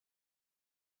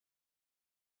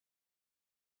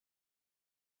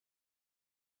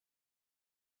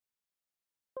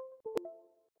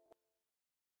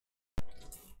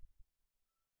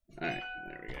Alright,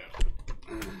 there we go.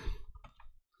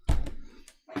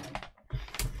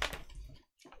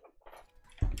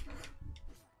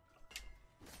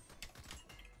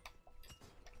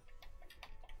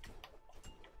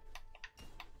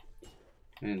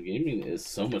 Man, gaming is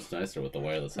so much nicer with the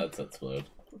wireless headsets, Flood.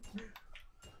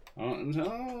 Oh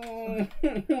no!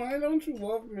 Why don't you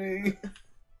love me?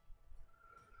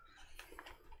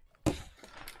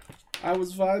 I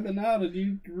was vibing out and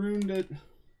you ruined it.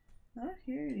 I don't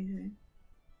hear anything.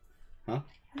 Huh?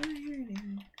 I don't hear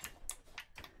anything.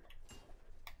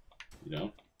 You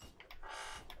don't?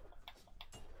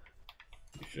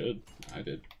 You should. I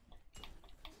did.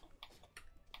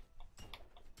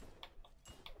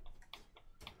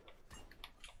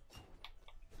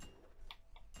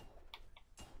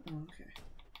 Oh, okay.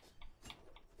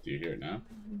 Do you hear it now?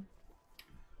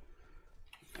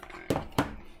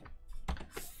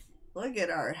 Look at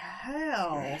our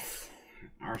health.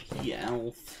 Our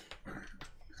health.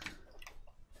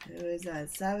 It was at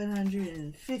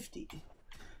 750.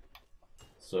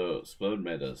 So, Explode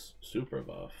made us super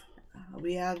buff.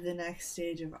 We have the next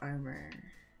stage of armor.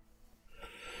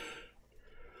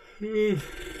 Yeah.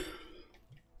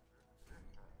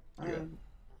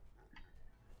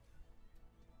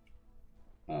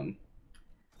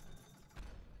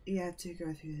 You have to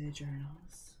go through the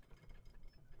journals.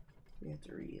 We have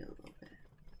to read a little bit.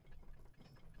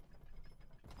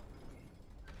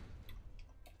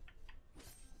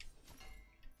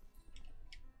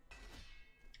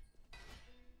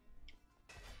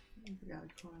 I forgot a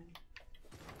coin.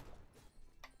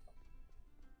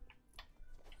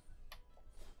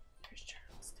 There's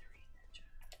journals to read.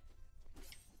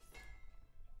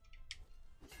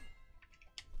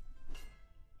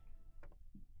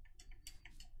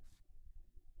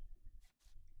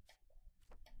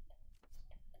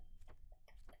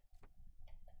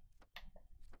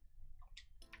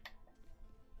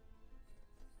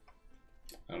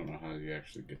 I don't know how you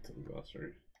actually get to the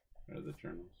glossary or the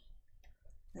journals.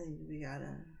 I think we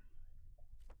gotta.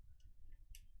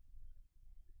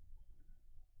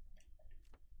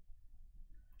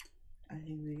 I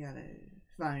think we gotta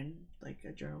find like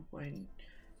a journal point.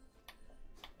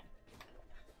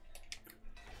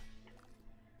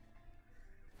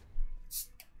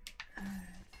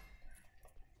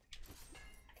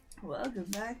 Welcome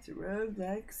back to Rogue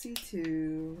Legacy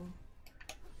 2.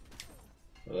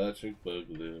 Electric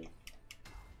Boogaloo.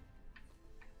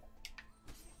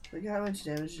 Look how much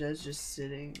damage it does just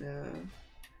sitting though.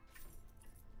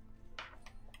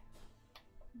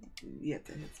 You have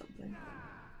to hit something.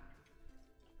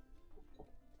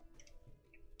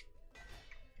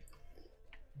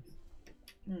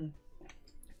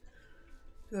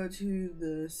 Go to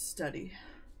the study.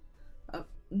 Up.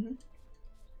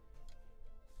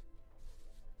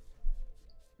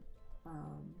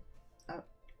 Up.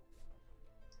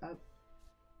 Up.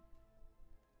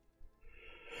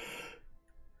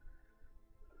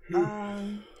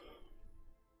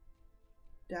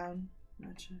 Down.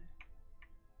 Not sure.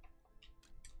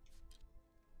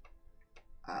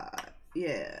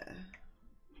 Yeah.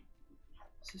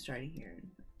 So starting here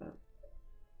and up.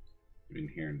 You mean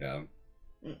here and down?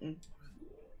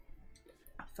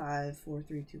 5, 4,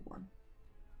 3, 2, 1.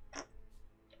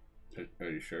 Are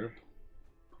you sure?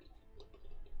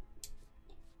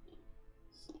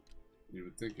 You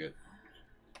would think it.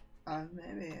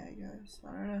 Maybe, I guess.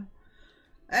 I don't know.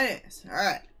 Anyways,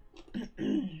 alright.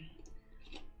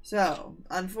 So,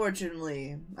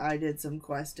 unfortunately, I did some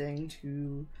questing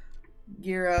to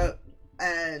gear up,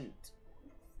 and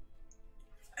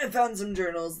I found some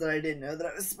journals that I didn't know that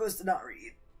I was supposed to not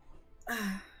read.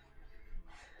 How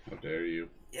dare you?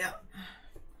 Yeah.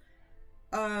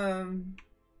 I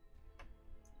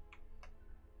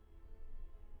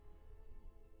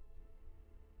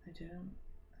don't.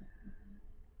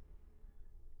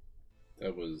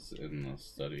 That was in the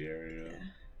study area.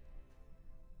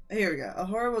 Yeah. Here we go. A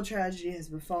horrible tragedy has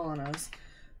befallen us.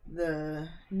 The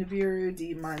Nibiru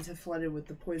deep mines have flooded with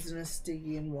the poisonous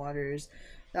Stygian waters.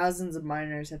 Thousands of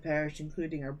miners have perished,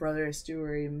 including our brother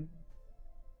estuary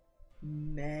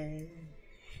The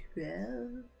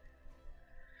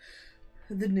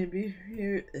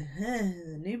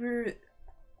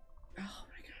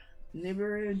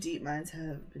Nibiru deep mines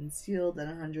have been sealed and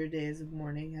 100 days of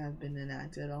mourning have been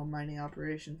enacted. All mining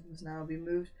operations must now be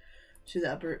moved to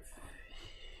the upper...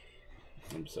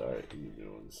 I'm sorry, you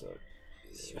doing so.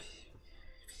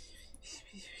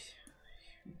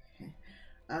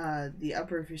 The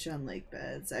upper Fishon Lake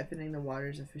bed, siphoning the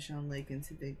waters of Fishon Lake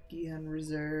into the Gihon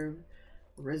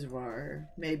Reservoir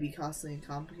may be costly and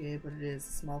complicated, but it is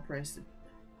a small price to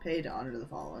pay to honor the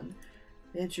fallen.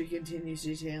 The entry continues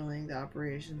detailing the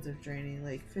operations of draining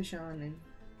Lake Fishon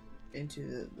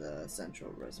into the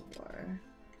central reservoir.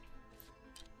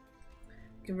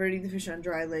 Converting the Fishon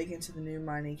dry lake into the new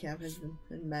mining camp has been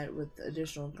met with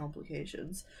additional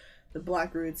complications. The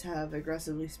black roots have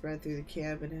aggressively spread through the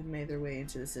camp and have made their way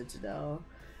into the citadel.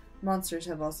 Monsters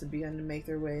have also begun to make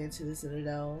their way into the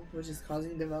citadel, which is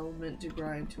causing development to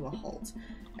grind to a halt.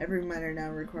 Every miner now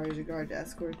requires a guard to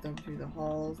escort them through the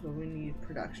halls, but we need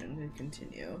production to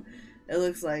continue. It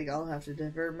looks like I'll have to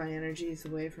divert my energies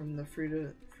away from the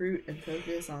fruit and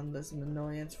focus on this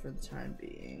annoyance for the time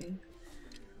being.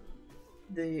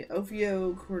 The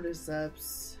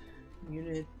Ophiocordyceps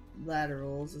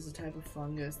unilaterals is a type of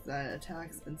fungus that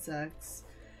attacks insects,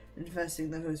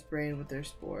 infesting the host brain with their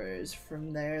spores.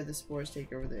 From there, the spores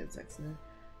take over the insect's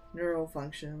neural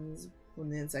functions. When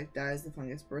the insect dies, the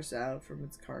fungus bursts out from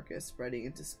its carcass, spreading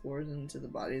into spores into the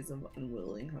bodies of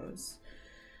unwilling hosts.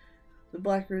 The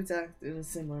black roots act in a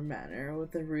similar manner,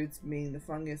 with the roots being the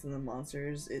fungus and the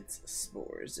monsters its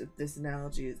spores. If this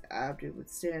analogy is apt, it would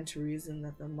stand to reason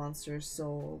that the monster's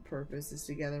sole purpose is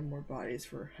to gather more bodies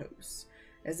for hosts.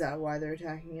 Is that why they're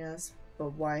attacking us?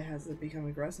 But why has it become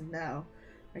aggressive now?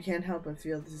 I can't help but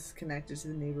feel this is connected to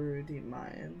the neighborhood deep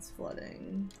mines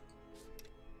flooding.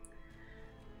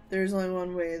 There is only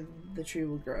one way the tree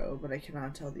will grow, but I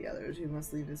cannot tell the others. We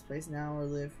must leave this place now or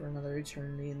live for another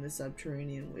eternity in the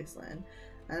subterranean wasteland.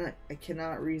 And I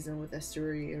cannot reason with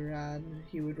Esturi Irad.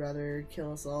 He would rather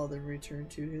kill us all than return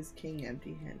to his king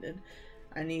empty-handed.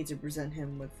 I need to present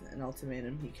him with an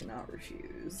ultimatum he cannot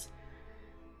refuse.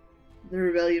 The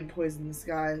rebellion poisoned the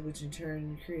skies, which in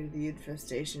turn created the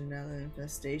infestation. Now the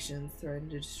infestations threaten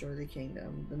to destroy the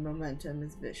kingdom. The momentum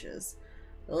is vicious.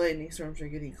 The lightning storms are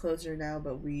getting closer now,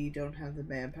 but we don't have the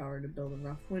manpower to build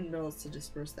enough windmills to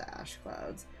disperse the ash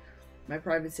clouds. My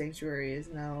private sanctuary is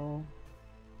now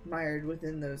mired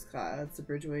within those clouds, the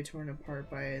bridgeway torn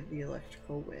apart by the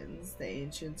electrical winds. The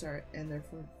ancients and their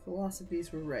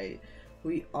philosophies were right.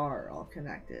 We are all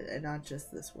connected, and not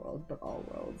just this world, but all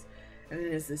worlds. And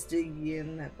it is this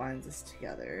Stygian that binds us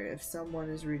together. If someone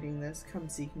is reading this, come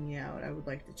seek me out. I would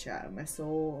like to chat. My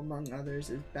soul, among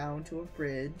others, is bound to a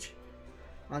bridge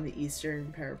on the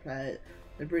eastern parapet.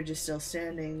 The bridge is still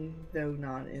standing, though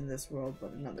not in this world,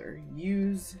 but another.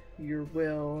 Use your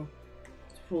will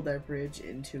to pull that bridge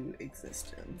into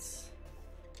existence.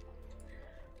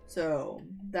 So,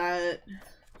 that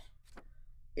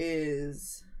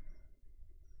is...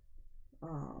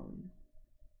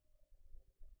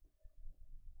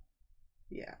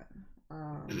 yeah.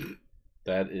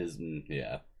 That is,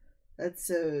 yeah.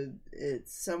 That's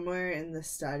it's somewhere in the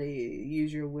study.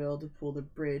 Use your will to pull the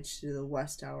bridge to the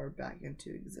West Tower back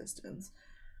into existence.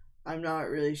 I'm not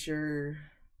really sure.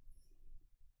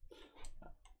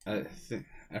 I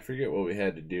forget what we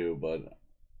had to do, but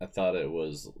I thought it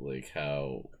was like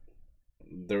how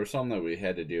there was something that we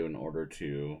had to do in order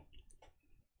to.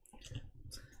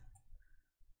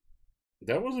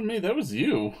 That wasn't me. That was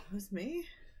you. It was me?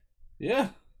 Yeah.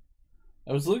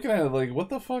 I was looking at it like, what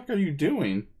the fuck are you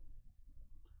doing?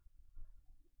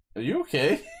 Are you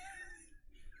okay?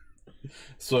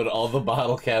 So all the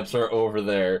bottle caps are over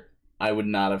there. I would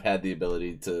not have had the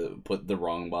ability to put the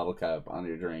wrong bottle cap on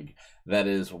your drink. That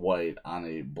is white on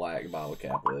a black bottle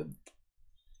cap lid.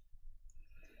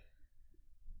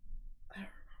 I don't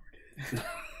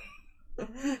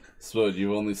remember doing that. So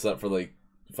you've only slept for like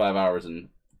 5 hours and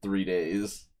 3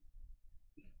 days.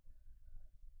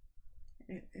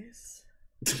 It is.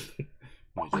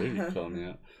 My baby calling me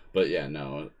out. But yeah,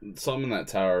 no. Some in that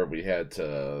tower, we had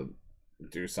to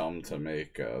do something to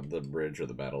make the bridge or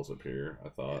the battles appear, I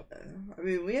thought. Yeah. I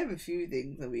mean, we have a few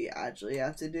things that we actually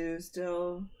have to do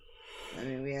still. I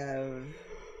mean, we have...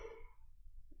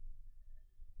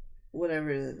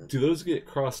 whatever. Do those get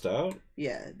crossed out?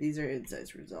 Yeah, these are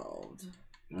insights resolved.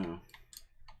 No.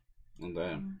 Oh,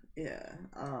 damn. Yeah.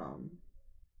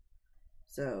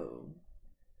 So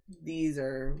these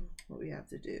are what we have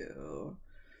to do.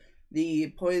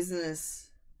 The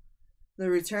poisonous, the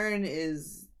return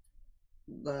is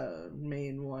the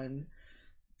main one.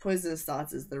 Poisonous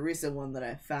thoughts is the recent one that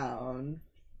I found.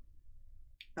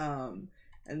 And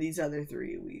these other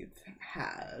three we've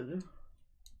had.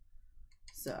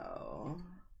 So,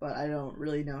 but I don't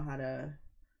really know how to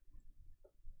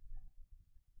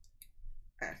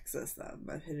access them.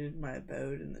 I've hidden my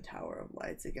abode in the Tower of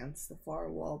Lights. Against the far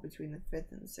wall between the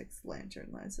 5th and 6th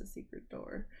lantern lies a secret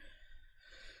door.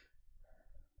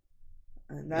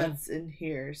 And that's in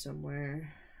here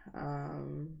somewhere.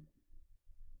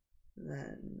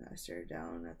 Then I stare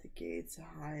down at the gates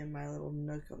high in my little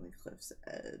nook on the cliff's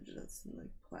edge. That's in the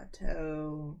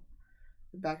plateau.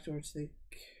 The back door to the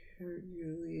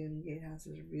Herculean gatehouse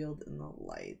is revealed in the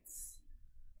lights.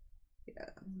 Yeah.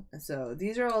 So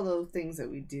these are all the things that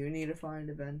we do need to find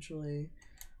eventually.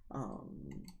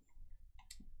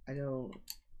 I don't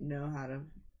know how to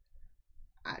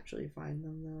actually find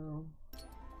them though.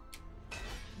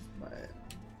 But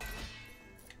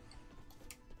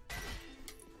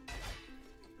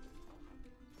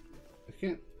I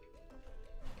can't.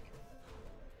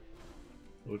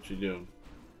 What you doing?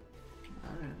 I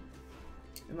don't know.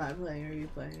 Am I playing or are you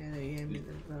playing? I know you gave me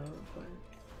the vote, but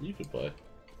You could play.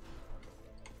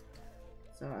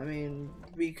 so I mean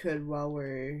we could while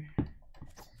we're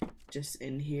just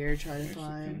in here try to Actually,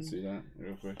 find. can I see that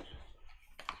real quick?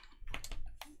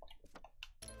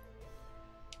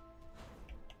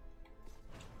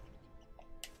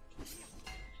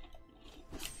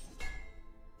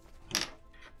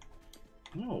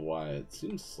 I don't know why it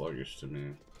seems sluggish to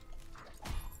me.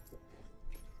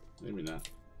 Maybe not.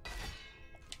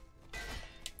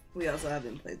 We also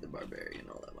haven't played the Barbarian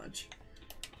all that much.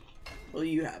 Well,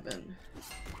 you haven't.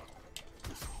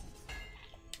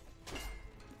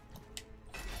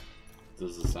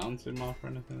 Does the sound seem off or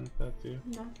anything like that to you?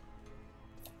 No.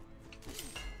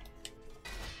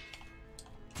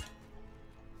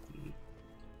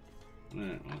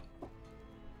 Alright, well.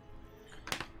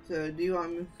 So, do you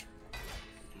want me?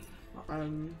 I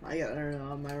don't know,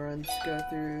 on my runs go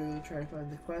through, try to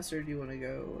find the quest, or do you want to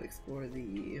go explore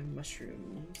the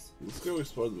mushrooms? Let's go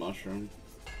explore the mushroom.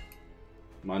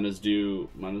 Might as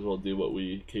well do what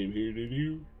we came here to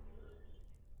do.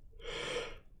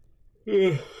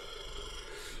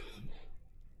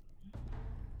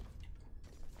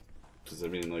 Because I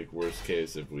mean, like, worst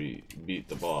case, if we beat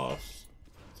the boss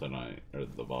tonight, or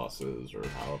the bosses, or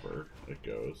however it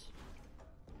goes,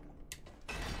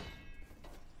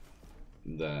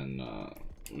 then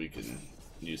we can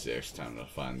use the extra time to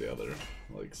find the other,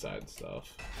 like, side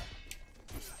stuff.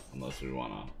 Unless we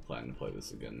want to plan to play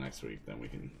this again next week, then we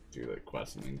can do, like,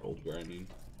 questing and gold grinding.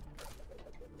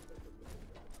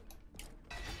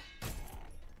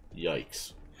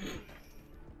 Yikes.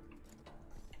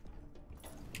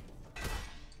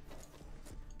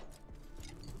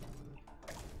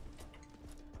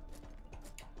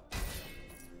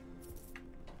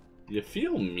 You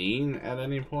feel mean at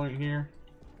any point here?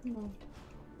 No.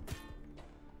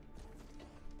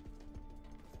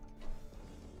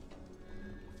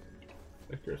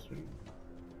 Icarus me.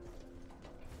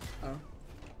 Oh.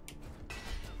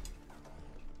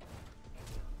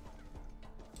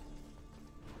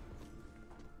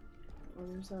 Oh,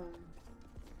 there's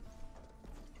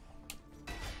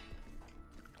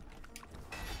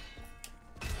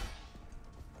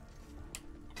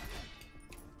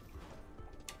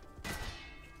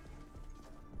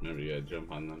Maybe you gotta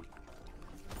jump on them.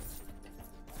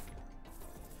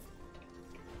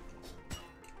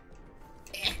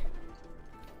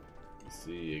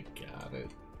 See, you got it.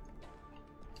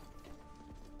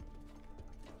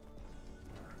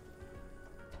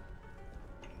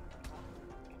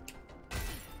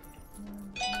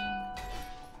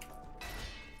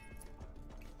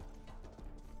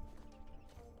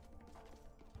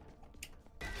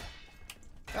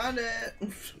 got it.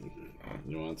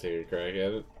 You want to take a crack at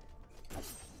it?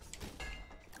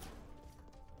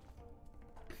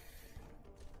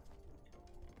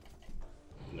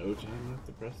 No time left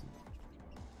to press it.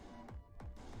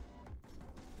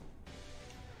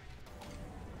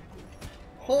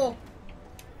 Oh.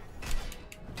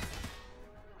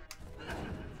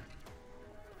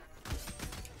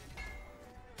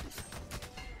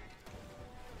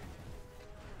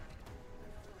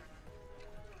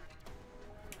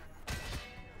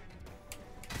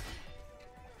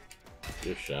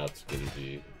 Your shot's gonna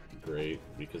be great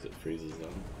because it freezes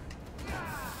them.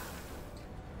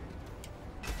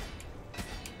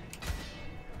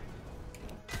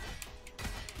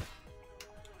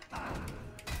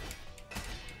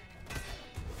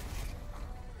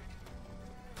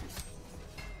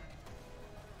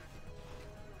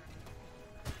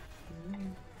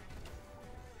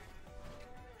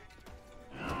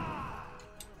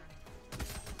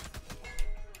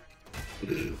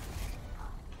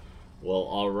 Well,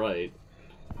 alright.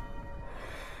 I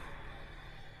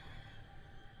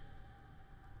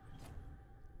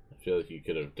feel like you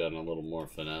could have done a little more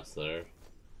finesse there.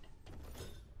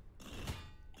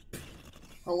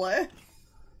 Hello?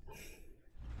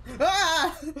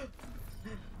 Ah!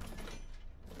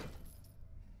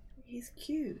 He's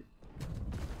cute.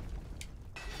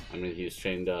 I mean, he's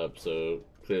chained up, so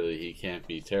clearly he can't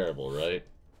be terrible, right?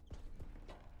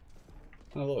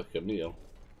 Oh, look, a meal.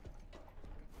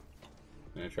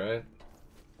 Can I try it?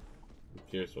 I'm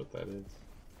curious what that is.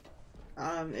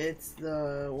 It's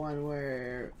the one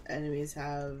where enemies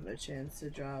have a chance to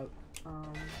drop,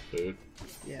 Food?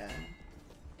 yeah.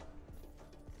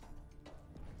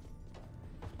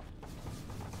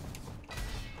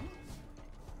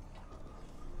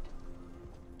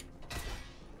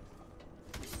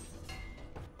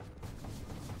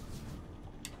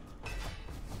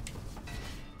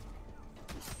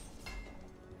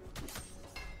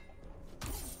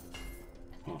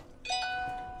 Huh.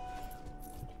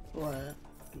 What?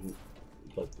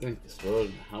 But think about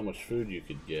how much food you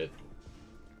could get.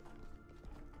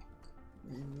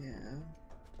 Yeah.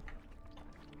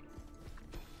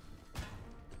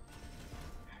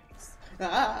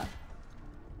 Ah!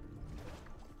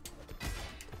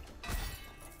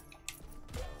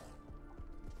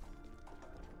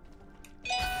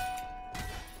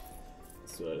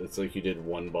 So it's like you did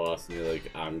one boss and you're like,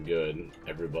 I'm good.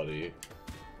 Everybody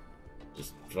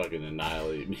just fucking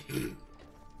annihilate me.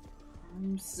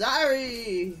 I'm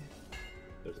sorry!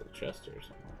 There's a chest or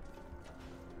something.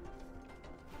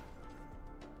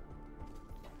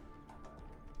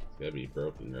 It's gotta be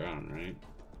broken ground, right?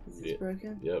 Is this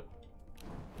broken? Yep.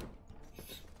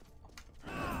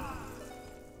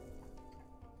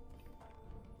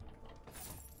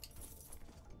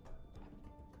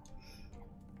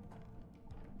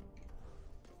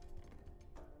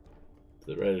 To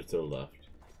the right or to the left?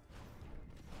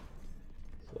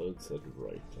 So it said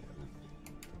right, damn it.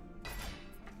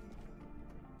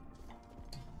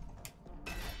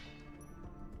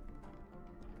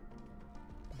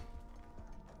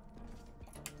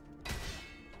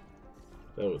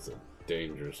 That was a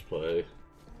dangerous play.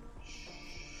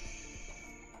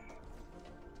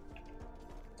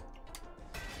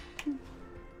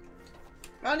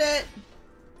 Found it!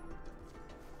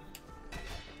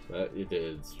 That you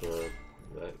did, Sword.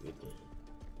 That you did.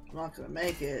 I'm not gonna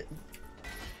make it.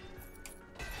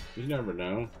 You never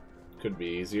know. Could be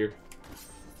easier.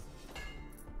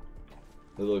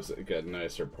 It looks like a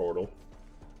nicer portal.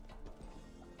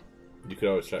 You could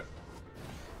always check.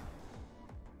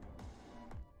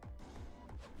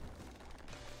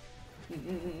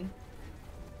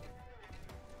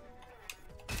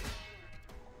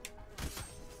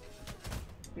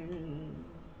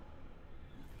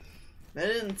 That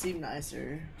didn't seem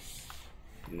nicer.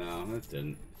 No, that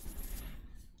didn't.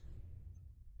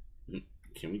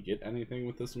 Can we get anything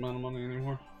with this amount of money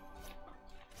anymore?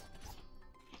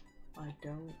 I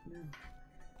don't know.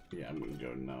 Yeah, I'm gonna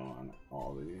go no on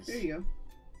all these. There you go.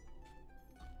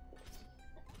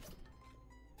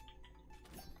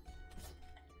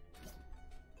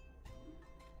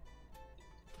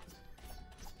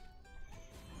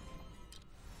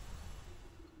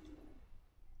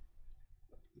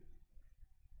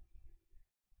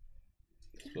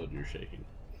 Explode, you're shaking.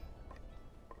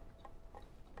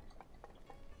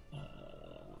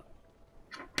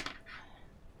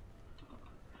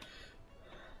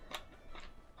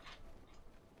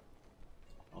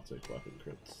 I'll take weapon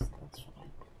crits. That's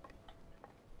fine.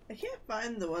 I can't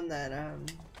find the one that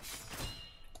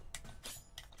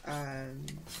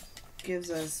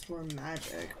gives us more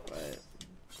magic, but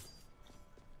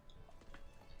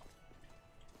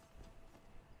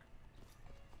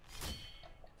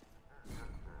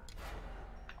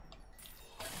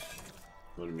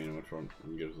What do you mean? Which one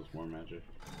gives us more magic?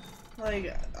 like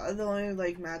the only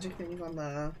like magic things on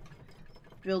the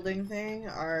building thing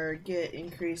are get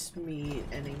increased meat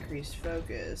and increased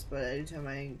focus, but anytime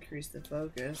I increase the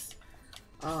focus,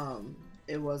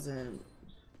 it wasn't,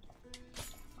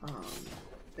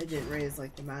 it didn't raise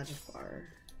like the magic bar.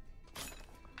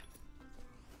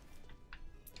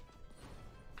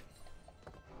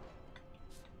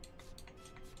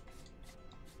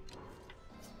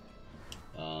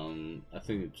 I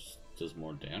think it just does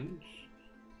more damage.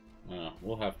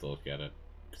 We'll have to look at it.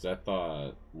 Because I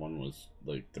thought one was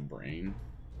like the brain.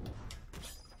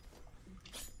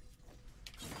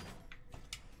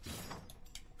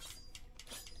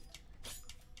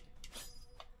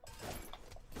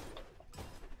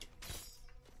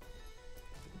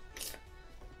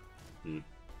 Yeah,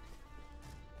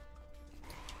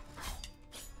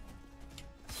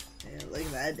 look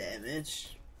at that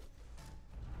damage.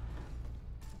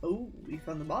 Oh, we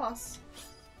found the boss.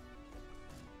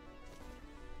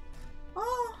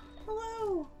 Oh,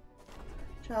 hello.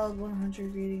 Child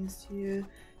 100, greetings to you.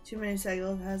 Too many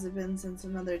cycles has it been since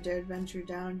another dared venture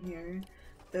down here.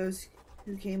 Those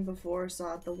who came before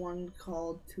sought the one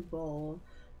called too bold.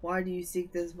 Why do you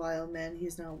seek this vile man?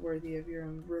 He's not worthy of your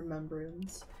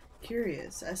remembrance.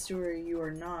 Curious as to where you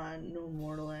are not, no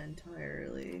mortal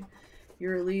entirely.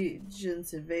 Your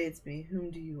allegiance evades me. Whom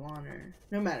do you honor?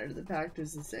 No matter, the pact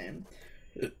is the same.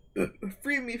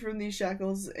 Free me from these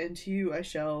shackles, and to you I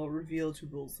shall reveal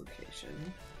Tubal's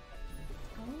location.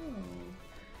 Oh.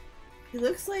 He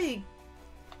looks like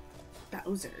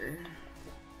Bowser.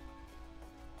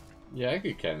 Yeah, I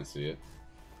could kind of see it.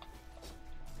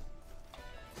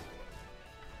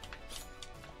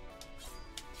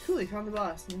 Cool, he found the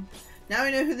boss. Now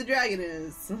we know who the dragon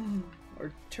is.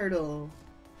 Or turtle.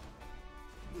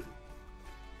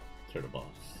 Turtle boss.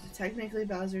 Technically,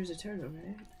 Bowser's a turtle,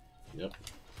 right? Yep.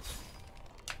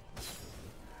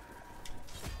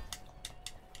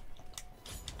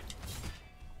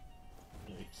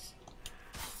 Yikes.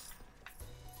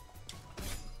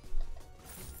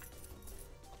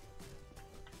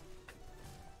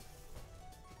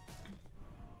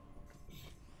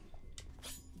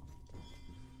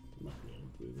 I'm not gonna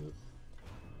do this.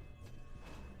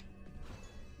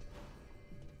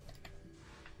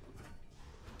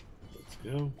 Let's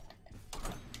go.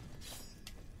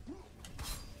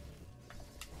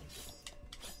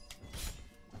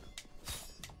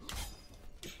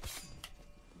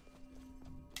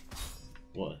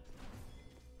 What?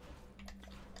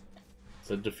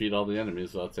 Said defeat all the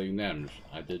enemies without taking damage.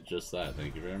 I did just that,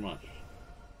 thank you very much.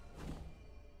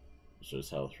 Shows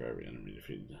health for every enemy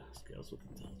defeated. Scales with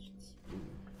intelligence. Ooh.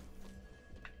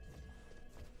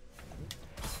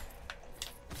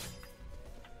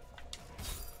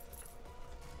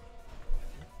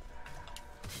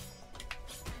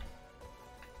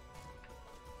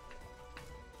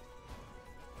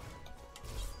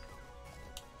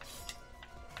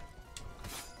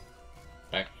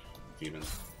 Back, demon.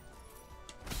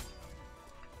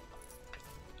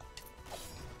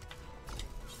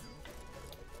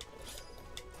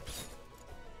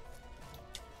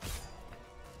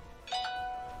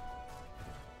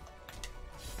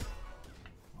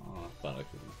 Oh, I thought I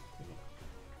could.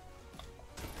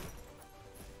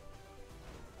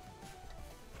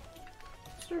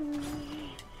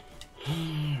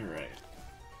 Alright.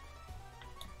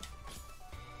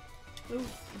 Ooh, it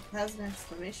has an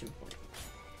exclamation point.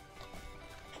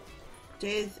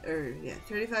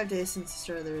 35 days since the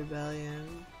start of the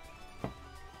rebellion.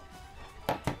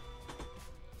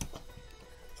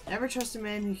 Never trust a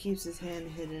man who keeps his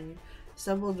hand hidden.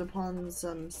 Stumbled upon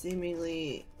some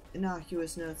seemingly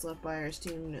innocuous notes left by our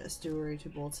esteemed steward to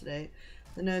Bull today.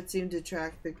 The notes seem to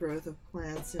track the growth of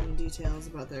plants and details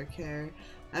about their care.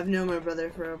 I've known my brother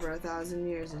for over 1,000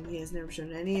 years, and he has never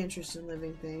shown any interest in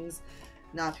living things,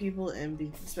 not people,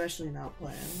 and especially not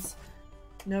plants.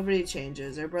 Nobody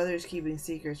changes. Our brother is keeping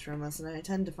secrets from us, and I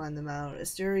intend to find them out.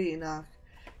 Asturi Enoch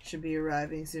should be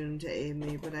arriving soon to aid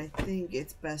me, but I think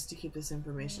it's best to keep this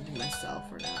information to myself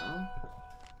for now.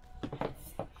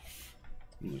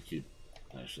 I'm gonna keep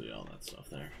actually all that stuff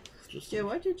there. Just Yeah,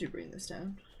 why did you bring this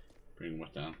down? bring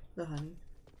what down? The honey.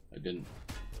 I didn't.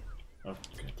 Oh,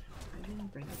 good. I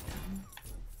didn't bring it down.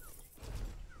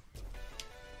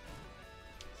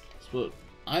 Split.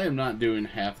 I am not doing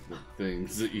half the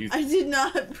things that you. I did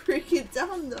not bring it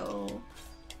down though.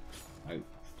 I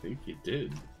think you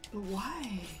did. But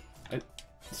why?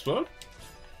 Spoke?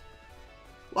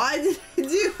 Why did I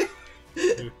do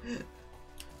it?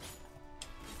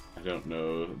 I don't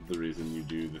know the reason you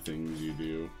do the things you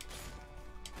do.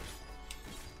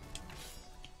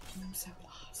 I'm so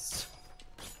lost.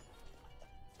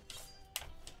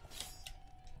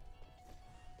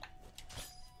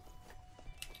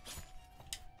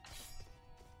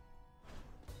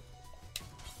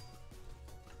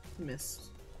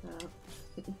 Missed that.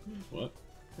 What?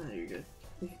 Oh, you're good.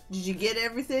 Did you get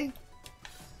everything?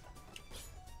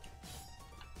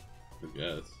 I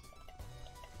guess.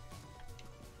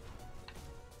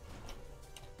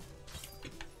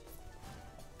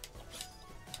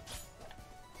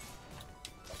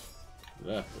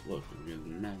 That, but look, we're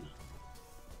getting mana.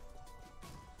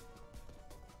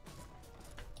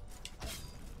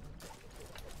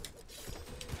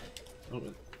 Oh,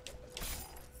 but.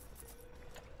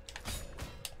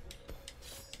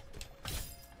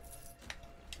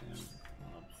 And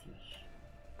blobfish.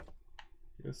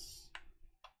 Yes.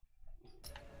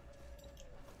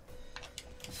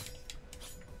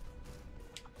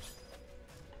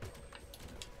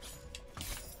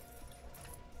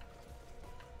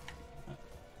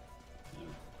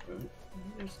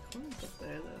 There's coins up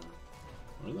there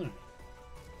though. Are there?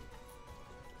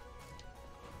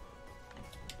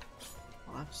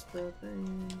 Watch the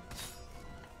thing.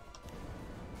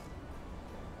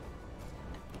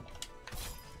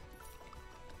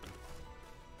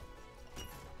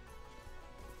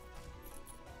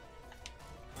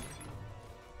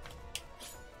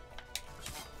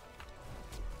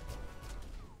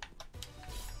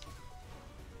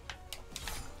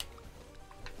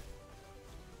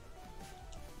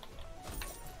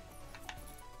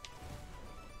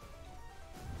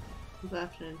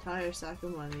 left an entire sack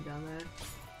of money down there.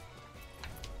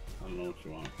 I don't know what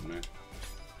you want from me.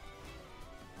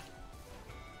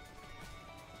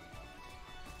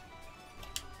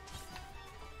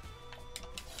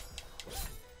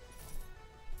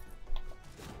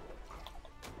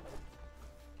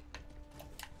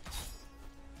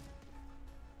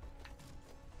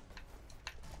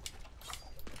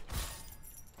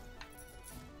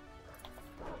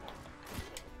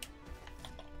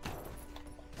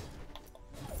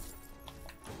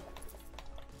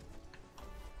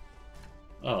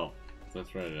 Oh,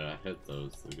 that's right, I hit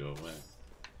those to go away.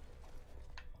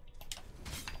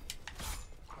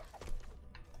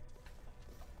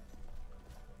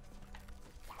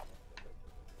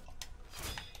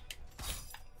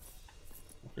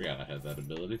 I forgot I had that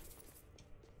ability.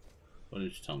 What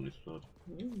did you tell me, Spud?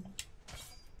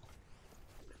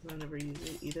 I never use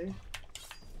it either.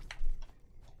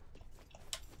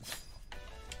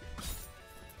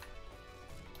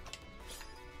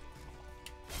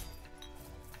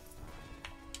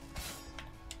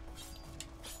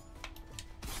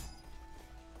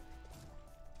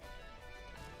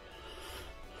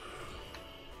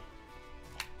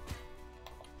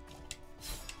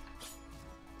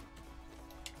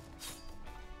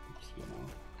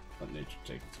 Let nature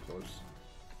take its course.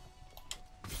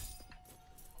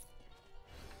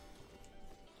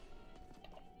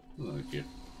 Thank you.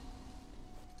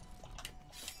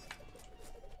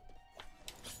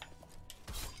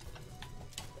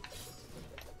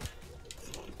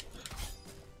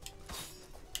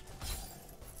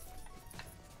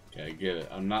 Okay, I get it.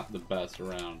 I'm not the best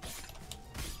around.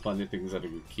 There's plenty of things that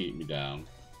could keep me down.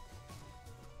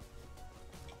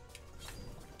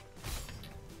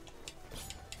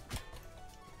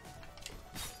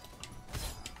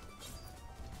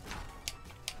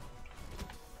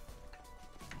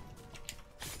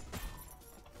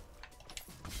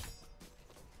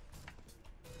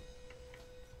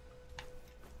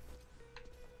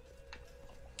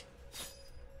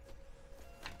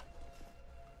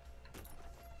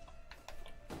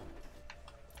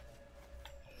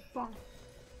 Bonk.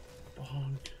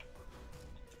 Bonk.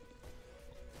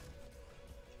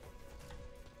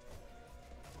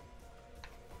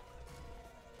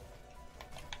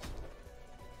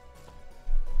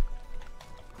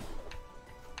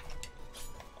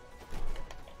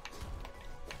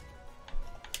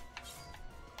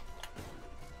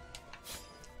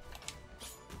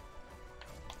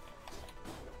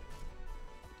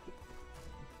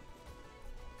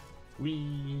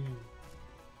 Wee.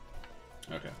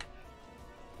 Okay.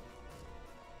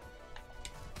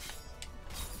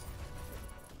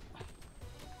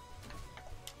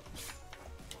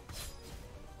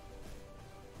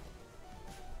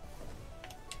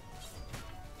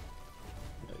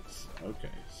 Nice. Okay,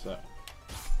 so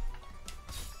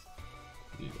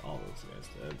need all those guys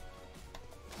dead.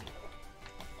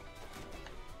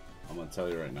 I'm gonna tell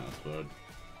you right now, Spud,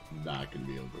 I'm not gonna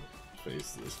be able to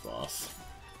face this boss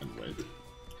and win.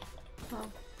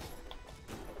 Oh.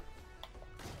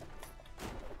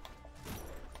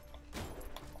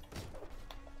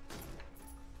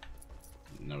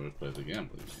 Never play the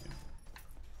gambling game.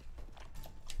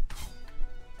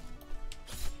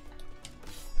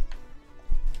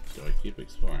 Do I keep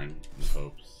exploring in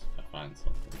hopes I find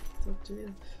something? It's up to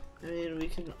you. I mean, we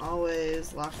can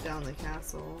always lock down the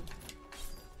castle.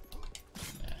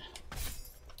 Nah.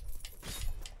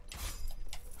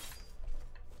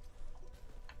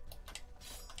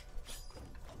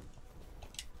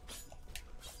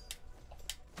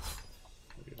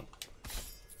 There we go.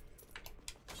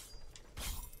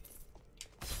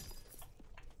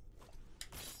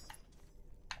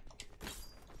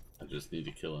 I just need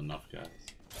to kill enough guys.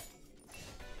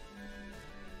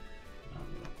 I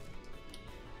don't know.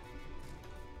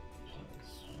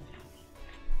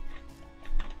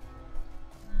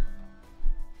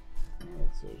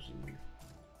 That's ocean.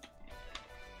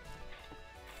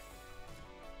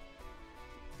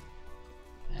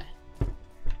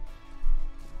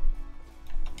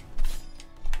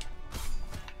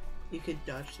 You could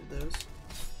dodge through those.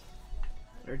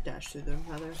 Or dash through them,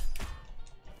 rather.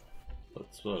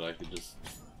 That's what I could just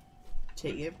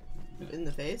Take it in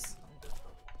the face.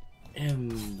 in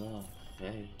the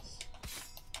face.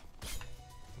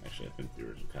 Actually, I think the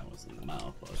original count was in the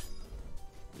mouth, but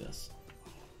yes.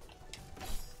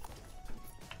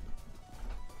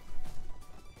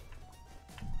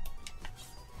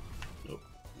 Nope,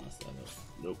 messed that up.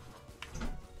 Nope. There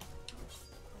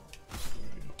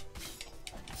we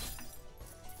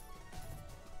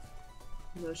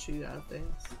go. Those shoot out things.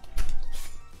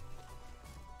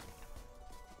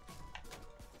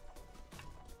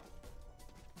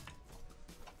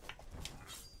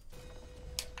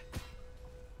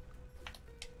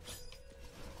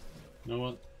 You know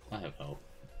what? I have help.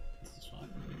 This is fine.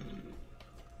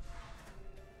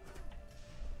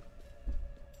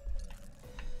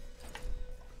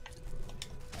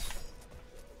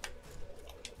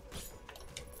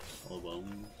 All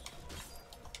bones.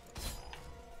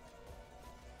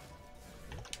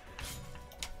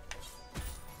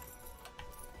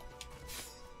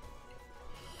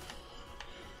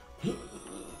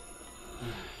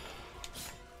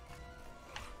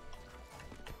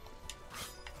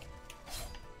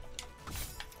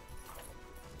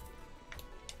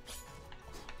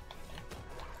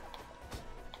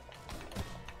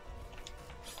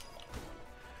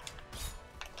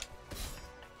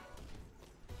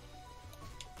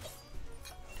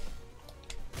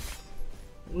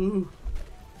 Ooh.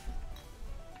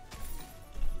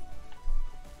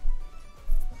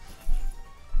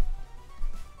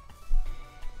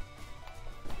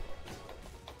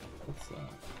 What's that?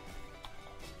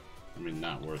 I mean,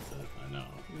 not worth it, I know.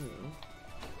 Mm.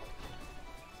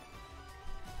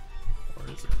 Or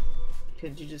is it?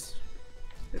 Could you just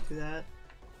go through that?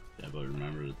 Yeah, but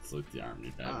remember, it's like the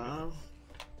army bag. Oh.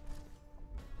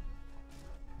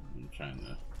 I'm trying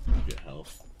to get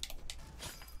health.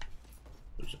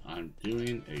 Which I'm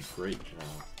doing a great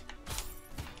job.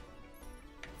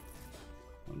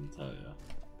 Let me tell you,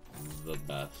 the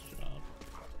best job.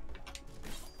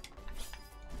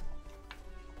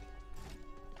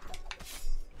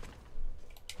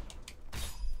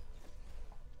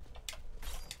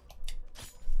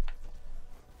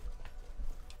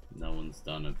 No one's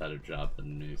done a better job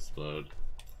than me, Explode.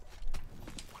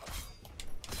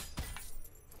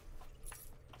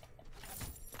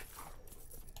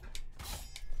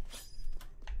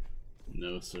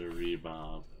 No sirree,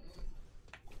 Bob.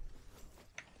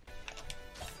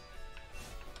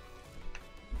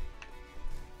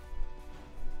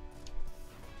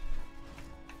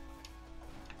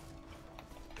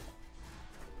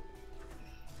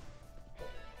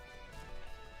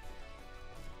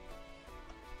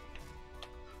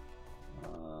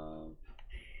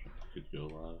 Could go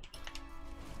left.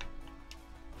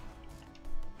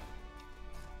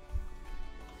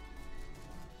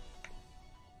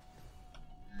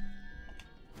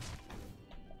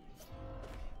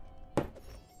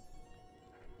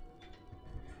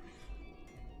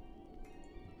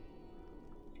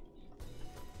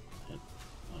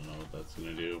 I don't know what that's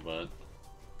gonna do, but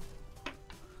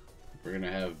we're gonna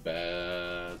have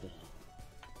bad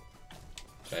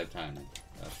timing,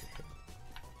 that's for sure.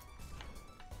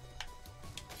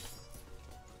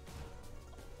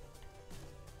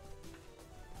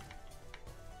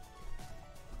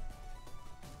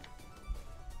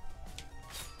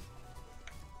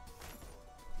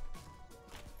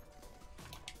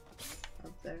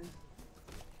 Up there.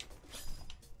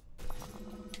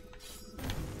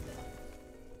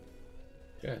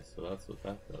 Okay, so that's what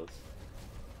that does.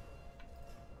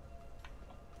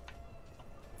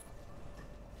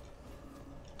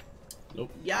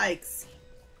 Nope. Yikes.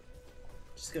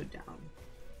 Just go down.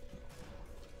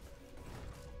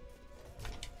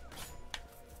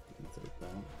 Take that.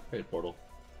 Hey, portal.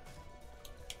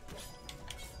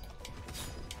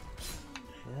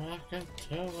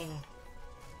 Krakatoa.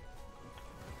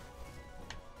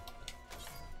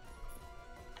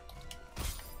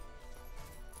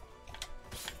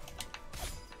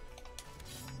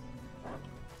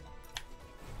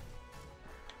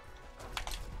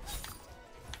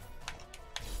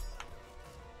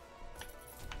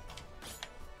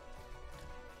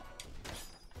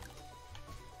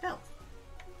 Health.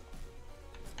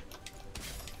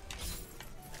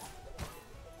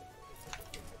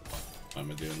 Why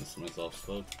am I doing this to myself,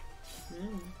 Bud?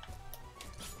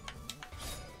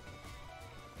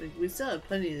 Like, we still have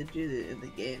plenty to do in the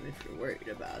game if you're worried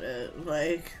about it.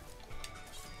 Like,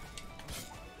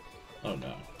 Oh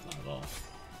no, not at all.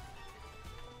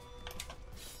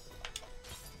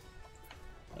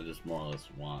 I just more or less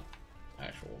want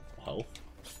actual health.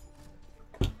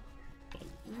 But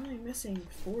I'm only missing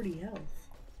 40 health.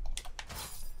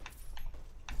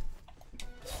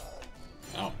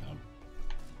 now I am.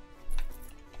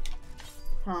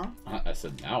 Huh? I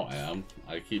said now I am.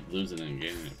 I keep losing it and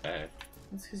gaining it back.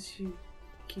 That's because you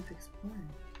keep exploring.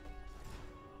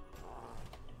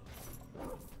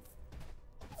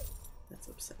 That's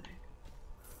upsetting.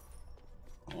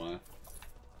 Why?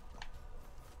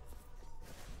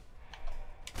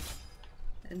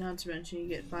 And not to mention you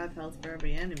get 5 health for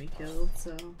every enemy killed,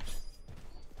 so...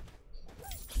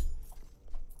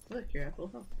 Look, you're at full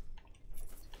health.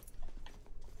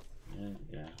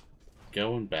 Yeah.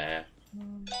 Going back. No,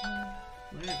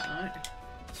 you're not.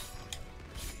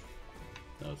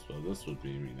 No, so this would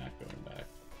be me not going back.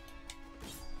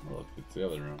 Oh, look, it's the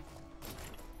other room.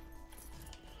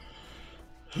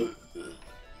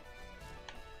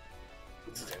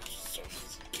 This guy's just so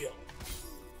easy to kill.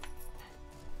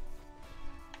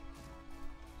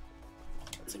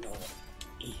 That's another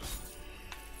one.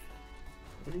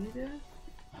 What are you doing?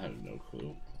 I have no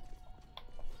clue.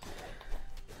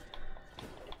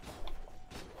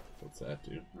 What's that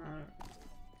do?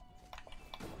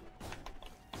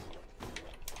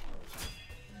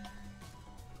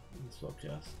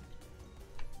 Spellcast.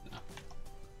 No.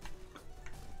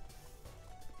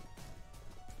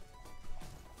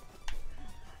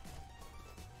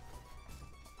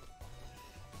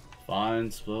 Fine,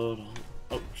 explode.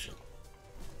 Oh shit.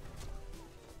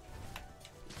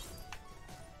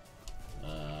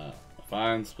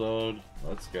 Fine, explode.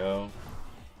 Let's go.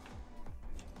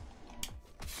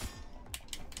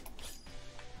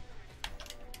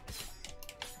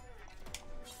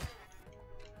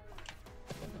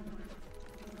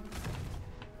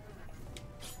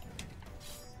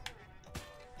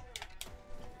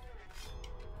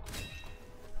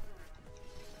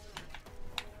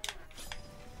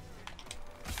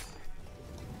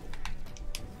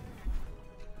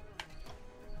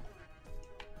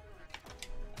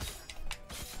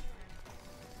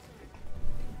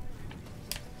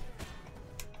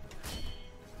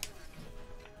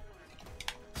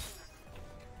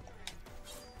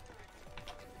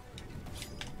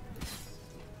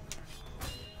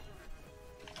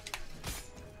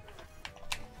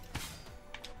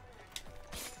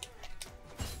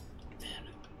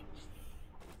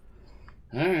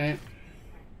 Alright.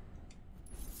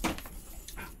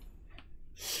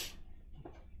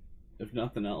 If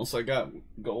nothing else, I got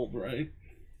gold, right?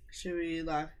 Should we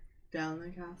lock down the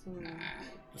castle? Nah,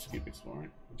 just keep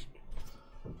exploring.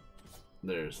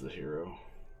 There's the hero.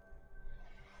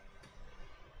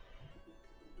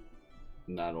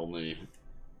 Not only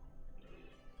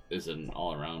is it an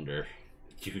all-arounder,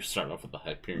 you start off with the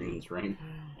Hyperion's ring.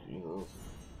 You're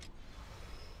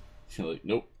like,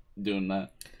 nope, doing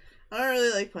that. I don't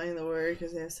really like playing the warrior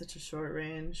because they have such a short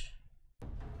range.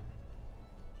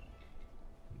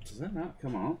 Does that not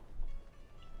come out?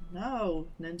 No,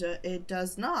 Ninja, it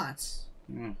does not.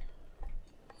 Hmm.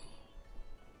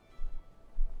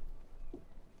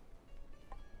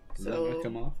 Does that not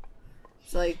come off?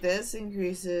 So like this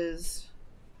increases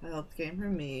health gain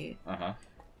from meat.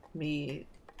 Meat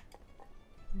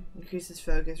increases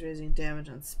focus, raising damage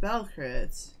on spell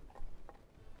crits.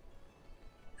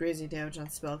 Raising damage on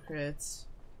spell crits.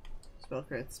 Spell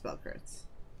crits, spell crits.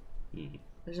 Mm-hmm.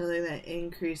 There's nothing that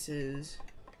increases.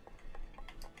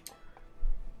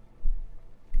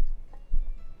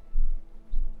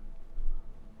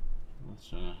 Let's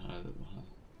try to hide it.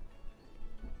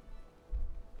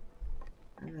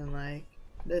 And then like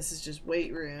this is just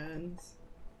weight runes.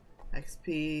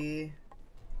 XP.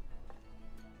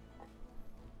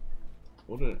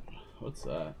 What's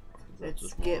that?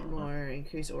 Let's get more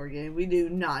increased ore gain. We do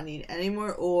not need any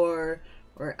more ore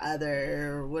or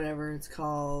other whatever it's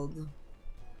called.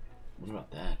 What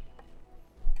about that?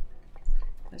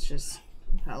 That's just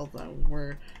health. I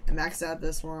maxed out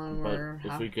this one.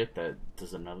 But if we get that,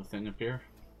 does another thing appear?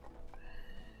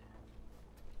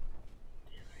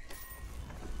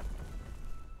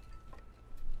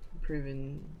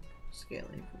 Improving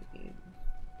scaling for the game.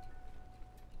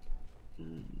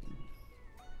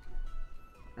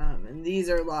 And these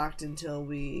are locked until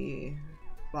we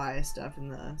buy stuff in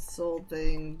the sold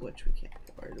thing, which we can't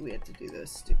afford. We have to do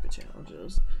those stupid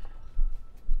challenges.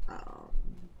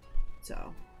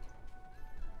 So.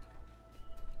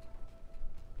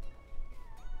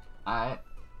 Alright.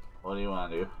 What do you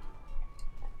want to do?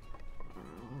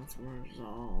 Let's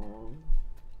resolve.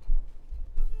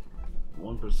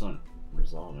 1%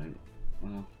 resolving.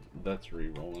 Well, that's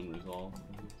re-rolling resolve.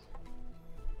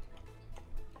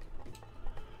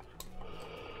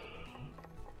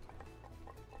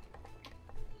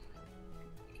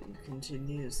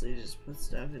 Continuously just put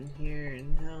stuff in here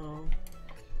and hell.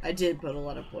 I did put a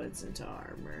lot of points into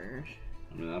armor.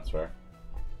 I mean, that's fair.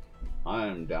 I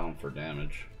am down for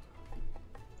damage.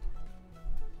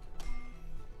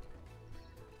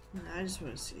 I just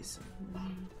want to see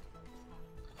something.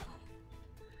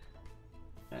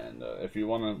 And if you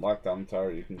want to lock down the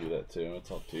tower, you can do that too.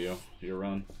 It's up to you. Your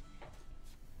run.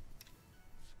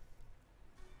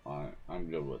 I'm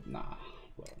good with nah,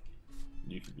 but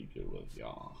you could be good with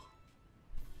y'all.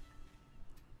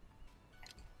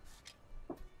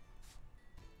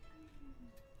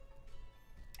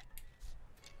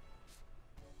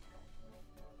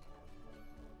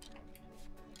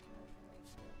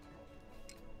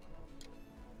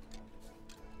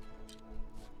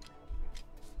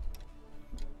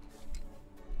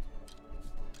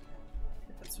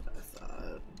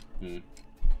 Mm.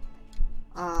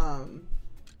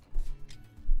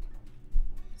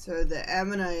 So the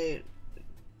Ammonite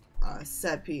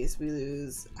set piece, we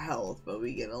lose health, but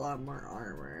we get a lot more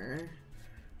armor.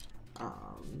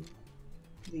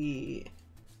 The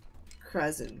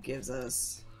Crescent gives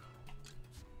us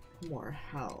more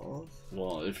health.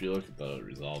 Well, if you look at the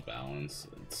resolve balance,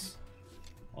 it's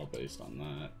all based on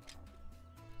that.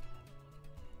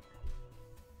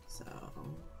 So,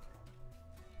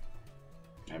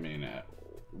 I mean,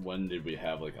 when did we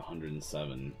have like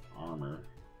 107 armor?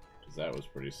 Because that was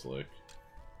pretty slick.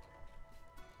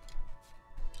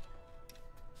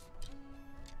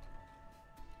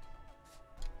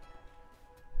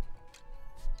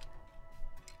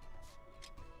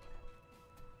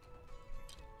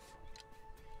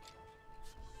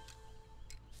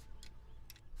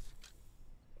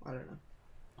 I don't know.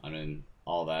 I mean,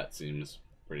 all that seems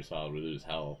pretty solid. We lose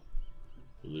health.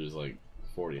 We lose like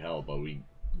 40 health, but we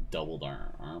doubled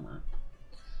our armor.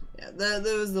 Yeah, that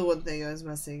was the one thing I was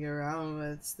messing around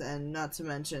with. And not to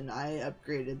mention, I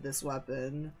upgraded this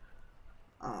weapon.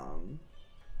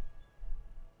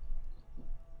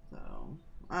 So,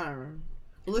 I don't know.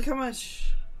 Look how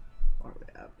much... Where are we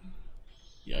at?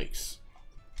 Yikes.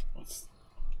 Let's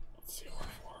see what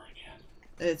for again.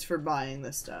 It's for buying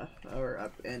this stuff or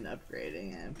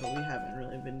upgrading it, but we haven't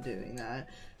really been doing that.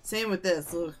 Same with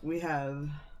this. Look, we have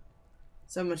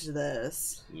so much of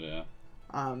this. Yeah.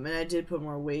 And I did put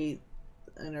more weight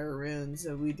in our runes,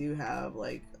 so we do have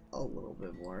like a little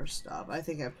bit more stuff. I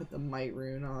think I put the Might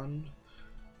rune on.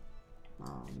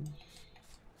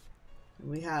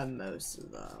 We have most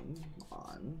of them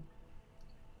on.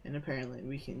 And apparently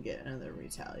we can get another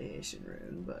retaliation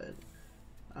rune, but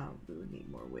we would need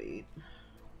more weight.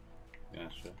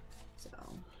 Gotcha. So.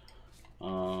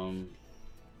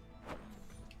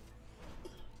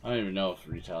 I don't even know if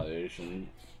retaliation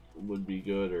would be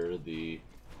good or the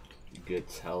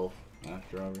gets health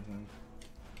after everything.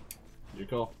 Your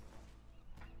call.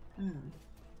 I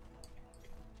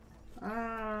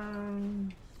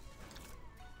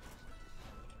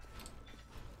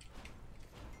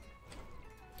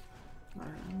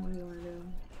don't know, what do you want to do?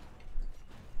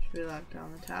 Should we lock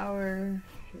down the tower?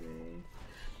 Should we...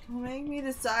 Don't make me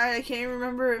decide. I can't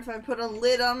remember if I put a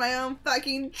lid on my own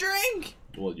fucking drink!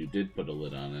 Well, you did put a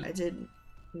lid on it. I didn't.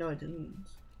 No, I didn't.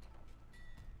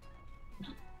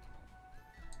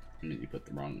 I mean, you put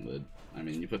the wrong lid. I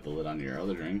mean, you put the lid on your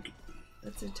other drink.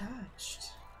 It's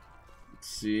attached.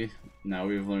 See, now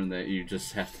we've learned that you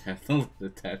just have to have the lid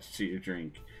attached to your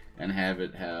drink and have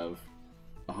it have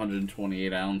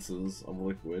 128 ounces of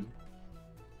liquid.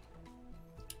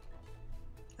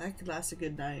 That could last a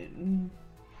good night.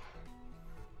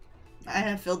 I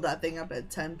have filled that thing up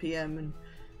at 10 p.m. and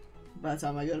by the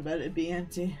time I go to bed, it'd be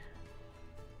empty.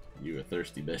 You a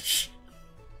thirsty bitch.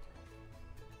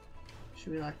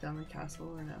 Should we lock down the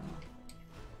castle or no?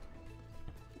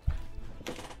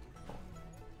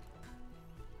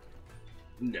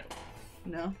 No.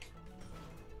 No?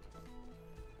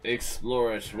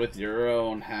 Explore it with your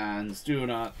own hands. Do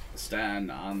not stand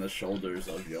on the shoulders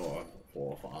of your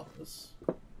forefathers.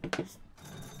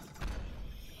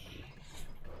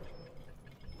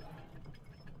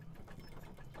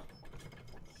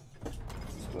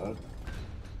 But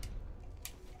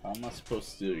how am I supposed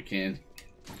to steal your candy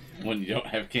when you don't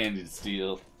have candy to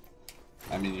steal?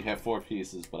 I mean, you have 4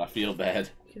 pieces, but I feel bad.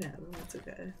 You can have them, that's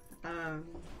okay.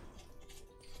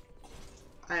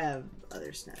 I have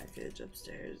other snackage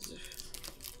upstairs.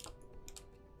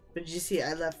 But did you see,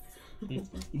 I left...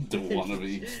 The one of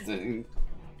each thing.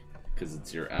 Because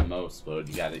it's your MO, Spode.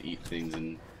 You gotta eat things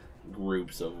in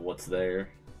groups of what's there.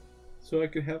 So I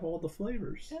could have all the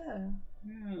flavors. Yeah.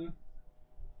 Yeah.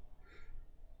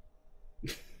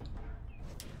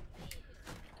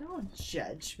 Don't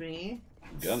judge me.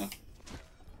 I'm gonna.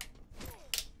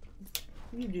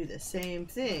 You do the same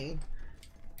thing.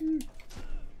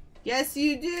 Yes,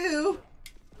 you do.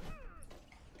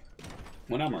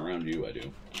 When I'm around you, I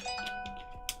do.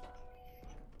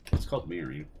 It's called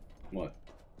mirroring. What?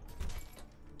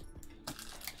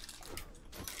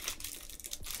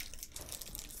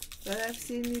 But I've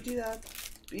seen you do that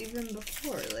even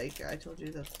before. Like, I told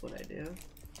you that's what I do.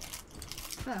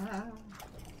 Ah.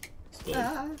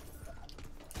 Ah.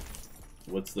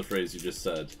 What's the phrase you just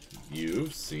said?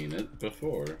 You've seen it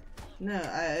before. No,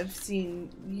 I've seen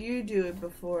you do it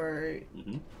before.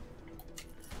 Mm-hmm.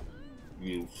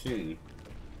 You've seen.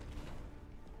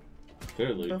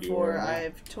 Clearly, Before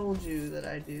I've told you that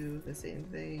I do the same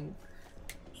thing.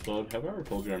 Spode, have I ever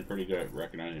told you I'm pretty good at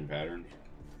recognizing patterns?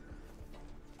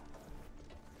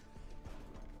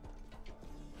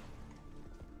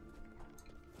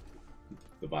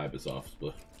 The vibe is off,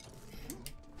 Split.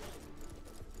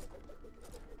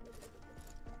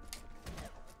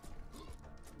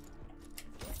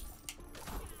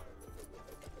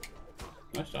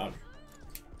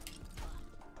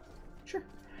 Sure.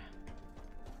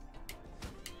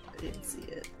 I didn't see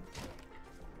it.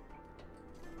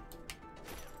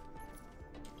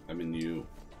 I mean, you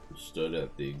stood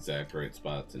at the exact right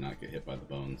spot to not get hit by the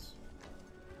bones.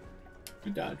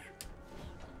 Good dodge.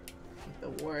 The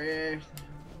warrior.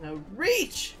 No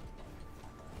reach!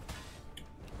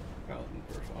 Paladin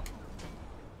first off.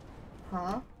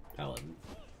 Huh? Paladin.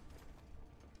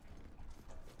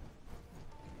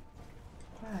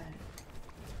 Whatever.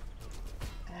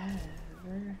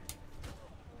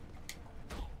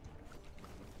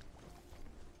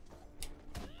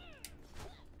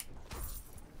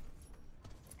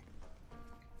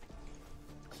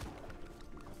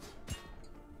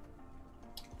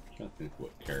 I'm trying to think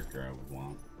what character I would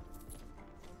want.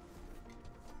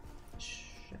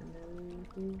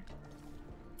 Shinobi.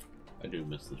 I do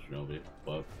miss the Shinobi,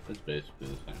 but it's basically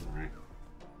the same, right?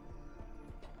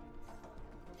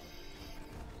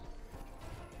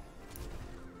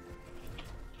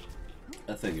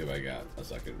 I think if I got a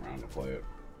second round to play it,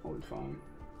 I'll be fine.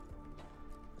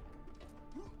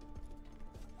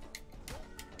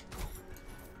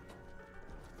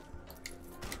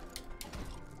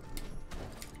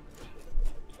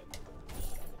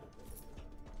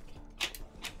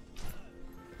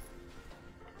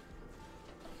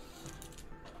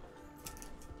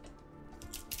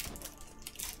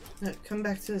 No, come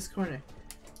back to this corner.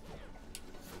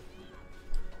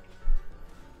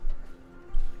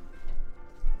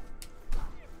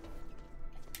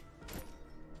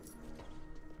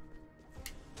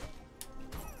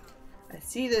 I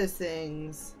see those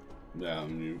things. Yeah,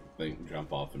 and you think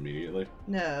jump off immediately?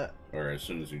 No. Or as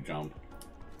soon as you jump,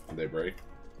 they break?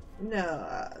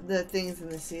 No, the things in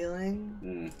the ceiling.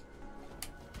 Mm.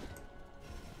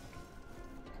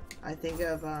 I think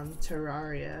of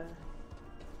Terraria.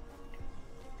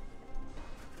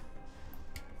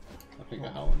 I think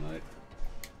of Hollow Knight.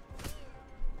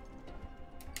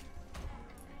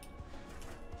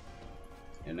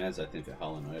 And as I think of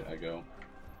Hollow Knight, I go,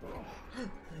 oh,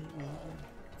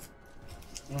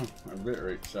 our bit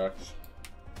rate sucks.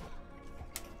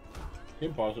 Can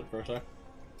you pause it for a sec?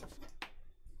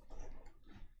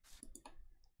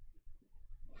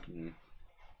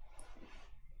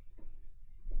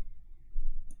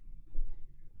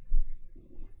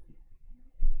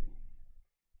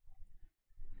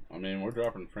 I mean, we're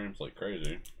dropping frames like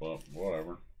crazy, but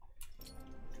whatever.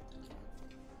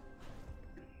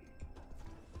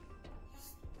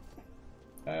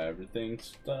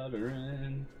 Everything's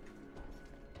stuttering.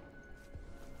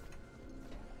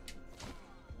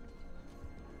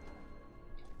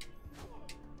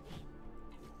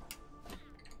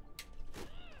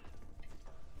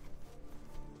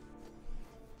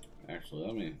 Actually,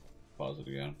 let me pause it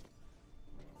again.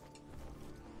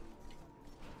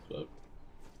 So.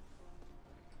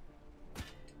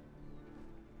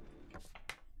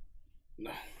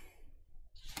 No.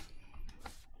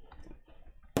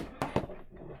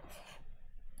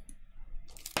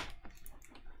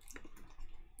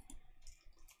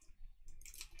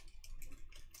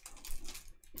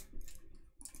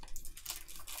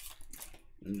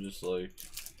 I'm just like,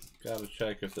 gotta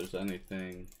check if there's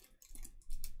anything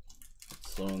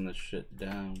slowing this shit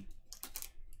down.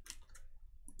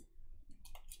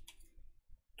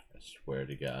 I swear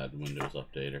to God, Windows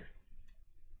Updater.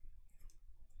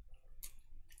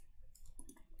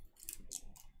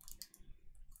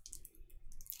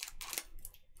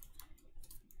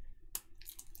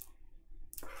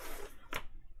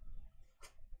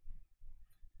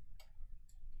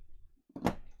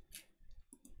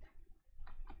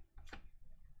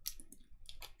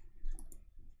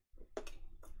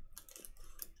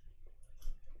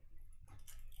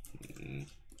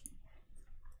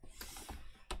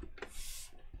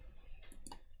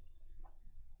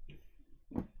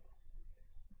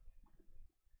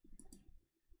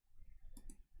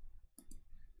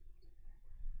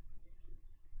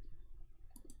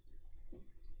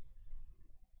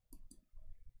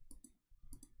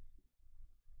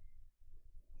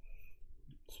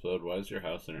 Spud, why is your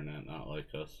house internet not like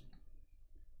us?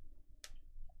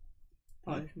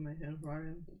 Probably too many things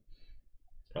running.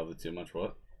 Probably too much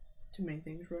what? Too many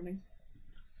things running.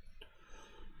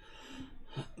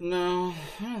 No,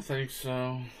 I don't think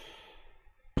so.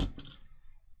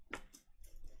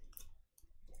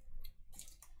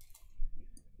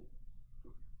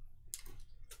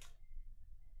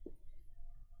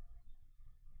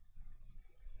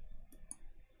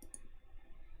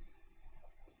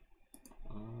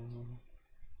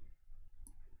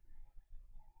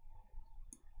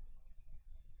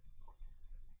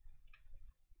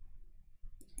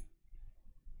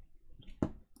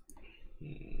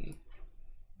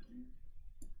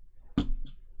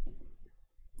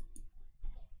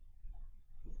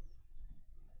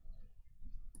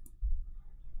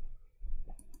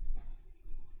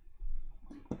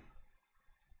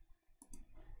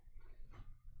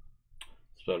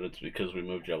 But it's because we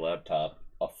moved your laptop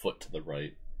a foot to the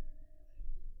right.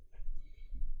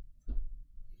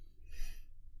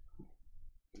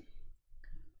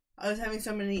 I was having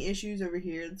so many issues over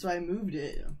here, that's why I moved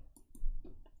it.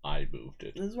 I moved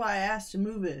it. That's why I asked to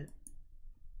move it.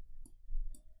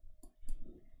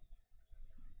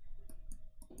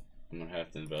 I'm gonna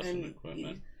have to invest in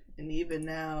equipment. And even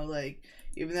now, like,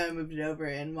 even though I moved it over,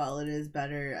 and while it is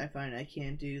better, I find I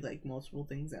can't do, like, multiple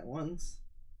things at once.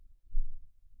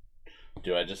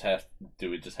 Do we just have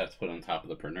to put it on top of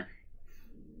the printer?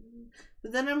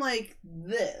 But then I'm like,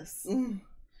 this.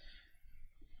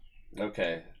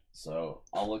 Okay, so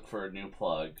I'll look for a new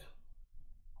plug.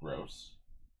 Gross.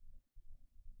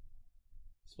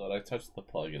 So I touched the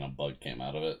plug and a bug came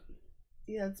out of it.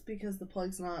 Yeah, it's because the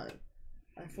plug's not...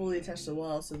 I fully attached the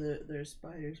wall, so there's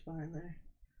spiders behind there.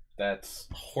 That's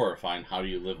horrifying. How do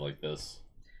you live like this?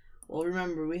 Well,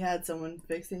 remember, we had someone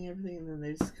fixing everything, and then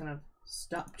they just kind of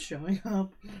stopped showing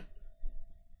up.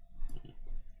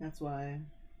 That's why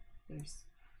there's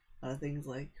a lot of things,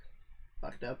 like,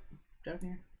 fucked up down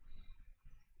here.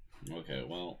 Okay,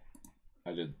 well,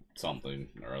 I did something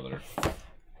or other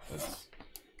that's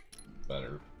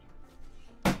better.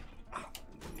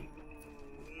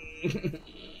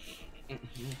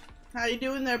 How you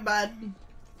doing there, bud?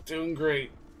 Doing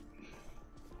great.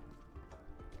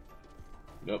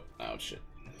 Nope. Oh, shit.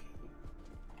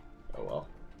 Oh, well.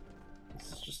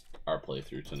 This is just our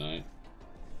playthrough tonight.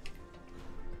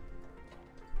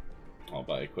 I'll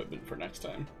buy equipment for next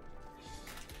time.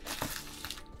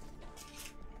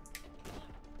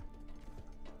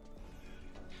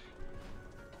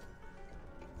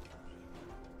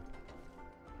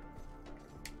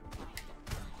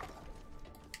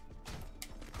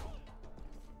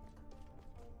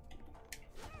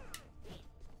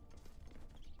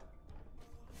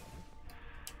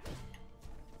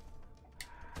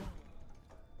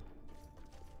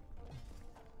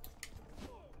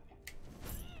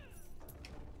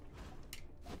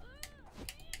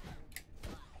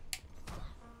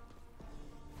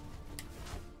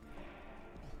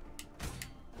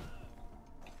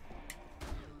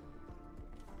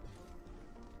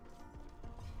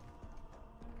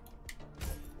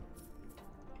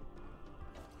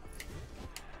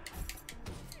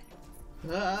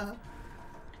 Ah.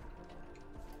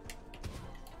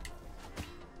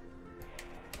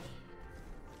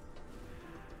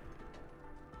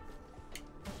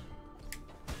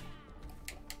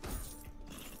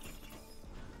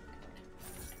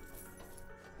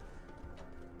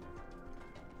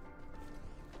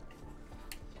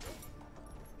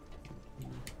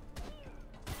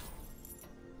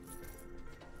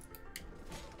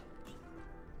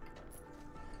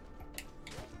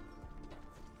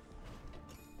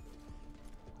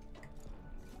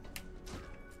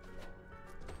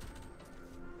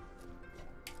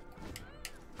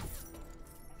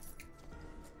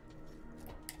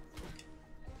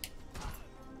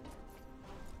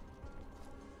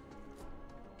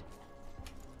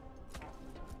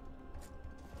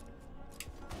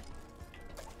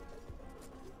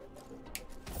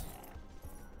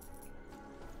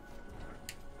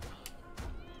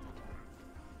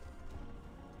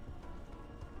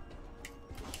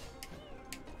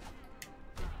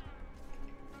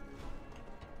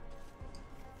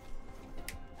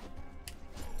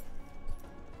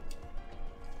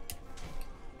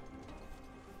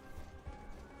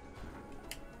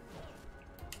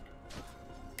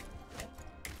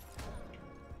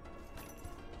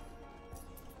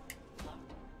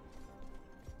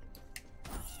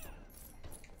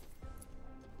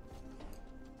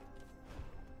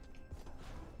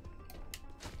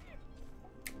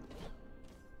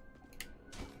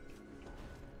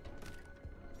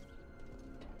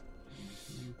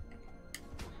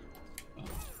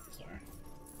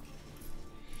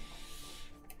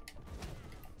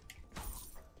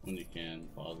 When you can,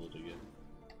 pause it again.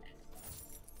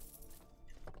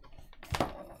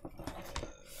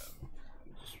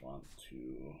 Just want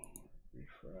to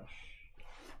refresh.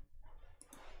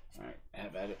 Alright,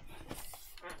 have at it.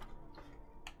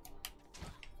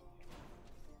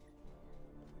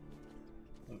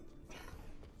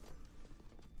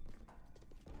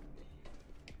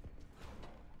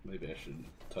 Maybe I should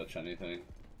touch anything.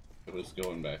 It was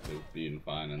going back to being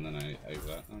fine and then I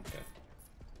got, okay.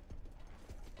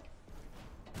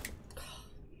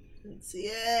 Didn't see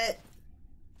it.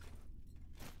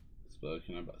 So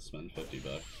can I spend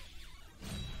 $50?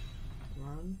 Come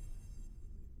on.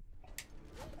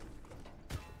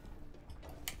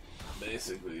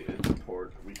 Basically, it's a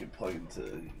port we could plug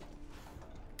into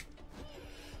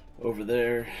over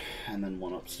there, and then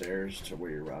one upstairs to where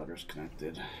your router's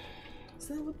connected. Is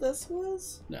that what this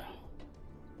was? No.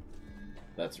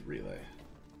 That's relay.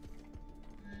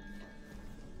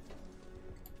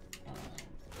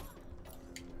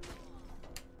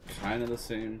 Kind of the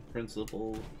same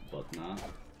principle, but not.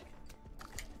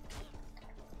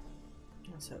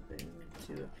 I was hoping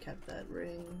to have kept that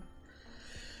ring.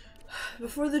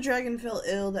 Before the dragon fell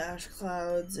ill, the ash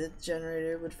clouds it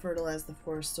generated would fertilize the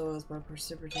forest soils by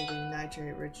precipitating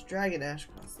nitrate-rich dragon ash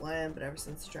across land, but ever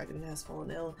since the dragon has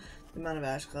fallen ill, the amount of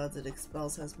ash clouds it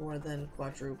expels has more than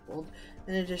quadrupled.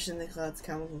 In addition, the cloud's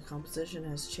chemical composition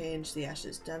has changed. The ash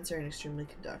is denser and extremely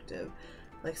conductive.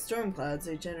 Like storm clouds,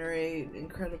 they generate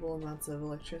incredible amounts of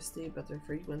electricity, but their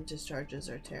frequent discharges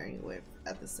are tearing away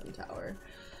at the sun tower.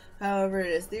 However,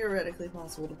 it is theoretically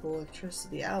possible to pull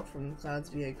electricity out from the clouds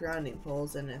via grounding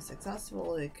poles, and if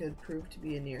successful, it could prove to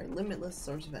be a near limitless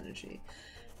source of energy.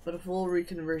 But a full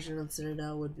reconversion of the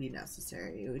Citadel would be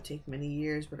necessary. It would take many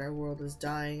years, but our world is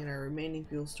dying and our remaining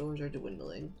fuel stores are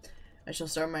dwindling. I shall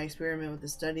start my experiment with the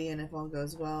study, and if all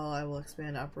goes well, I will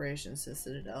expand operations to the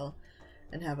Citadel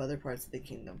and have other parts of the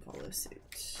kingdom follow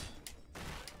suit.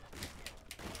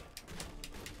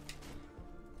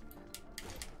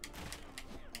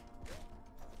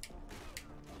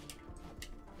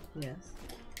 Yes.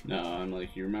 No, I'm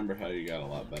like, you remember how you got a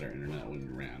lot better internet when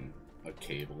you ran a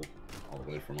cable all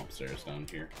the way from upstairs down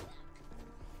here?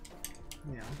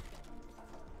 Yeah.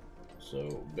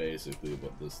 So basically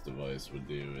what this device would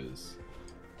do is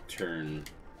turn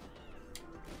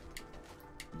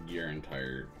your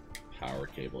entire power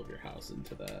cable of your house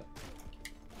into that.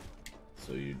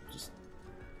 So you just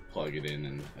plug it in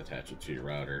and attach it to your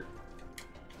router,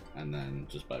 and then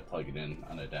just by plugging in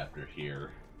an adapter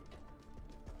here,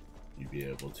 you'd be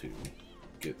able to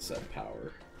get set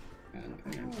power. And I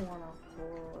don't want a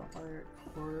whole other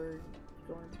cord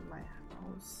going through my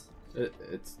house.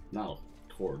 It's not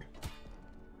a cord.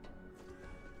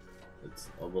 It's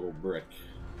a little brick.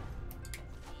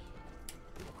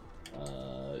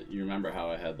 You remember how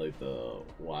I had like the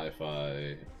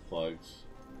Wi-Fi plugs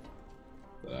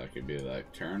that I could be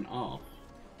like turn off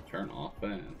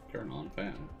fan, turn on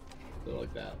fan, so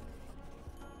like that.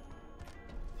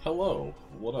 Hello,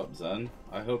 what up, Zen?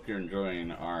 I hope you're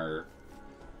enjoying our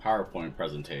PowerPoint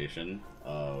presentation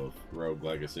of Rogue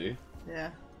Legacy. Yeah.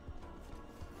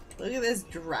 Look at this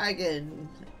dragon.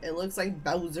 It looks like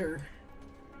Bowser.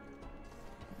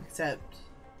 Except,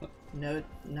 no,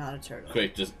 not a turtle.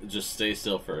 Quick, just stay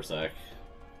still for a sec.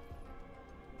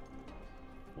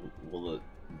 Will it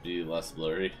be less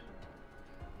blurry?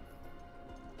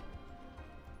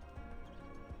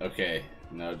 Okay,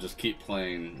 now just keep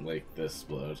playing like this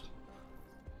mode,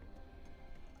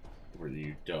 where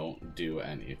you don't do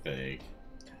anything.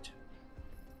 Gotcha.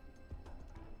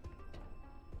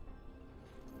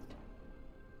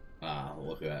 Ah,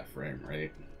 look at that frame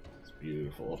rate. It's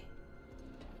beautiful.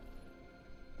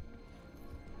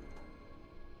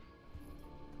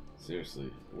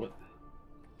 Seriously, what?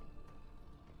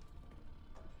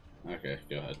 Okay,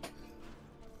 go ahead.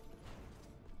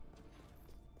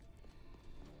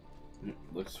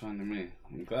 Looks fine to me.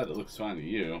 I'm glad it looks fine to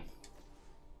you.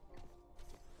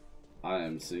 I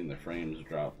am seeing the frames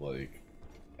drop like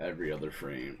every other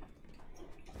frame.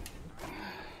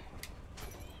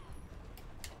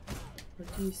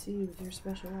 What do you see with your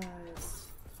special eyes?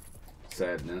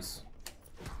 Sadness.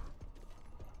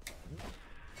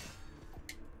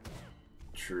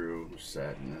 True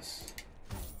sadness.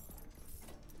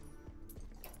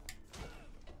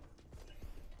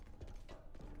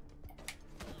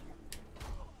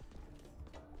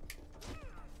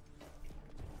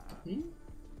 Hmm?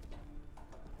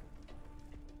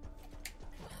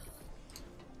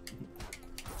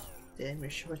 Damn your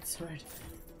short sword.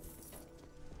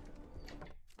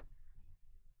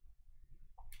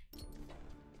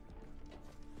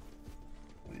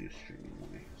 What are you streaming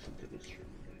money? Something to stream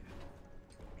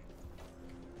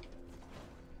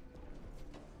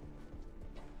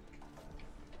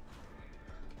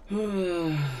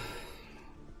money.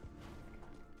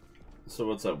 So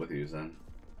what's up with you, Zen?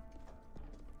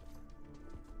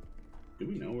 Do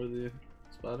we know where the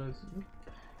spot is?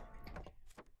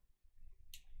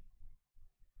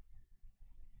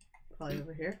 Probably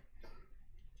over here.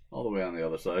 All the way on the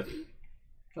other side.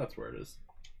 That's where it is.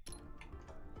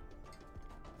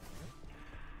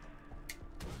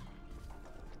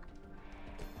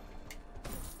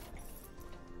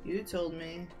 You told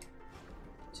me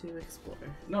to explore.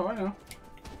 No, I know.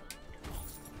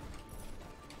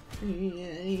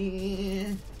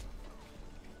 Yeah.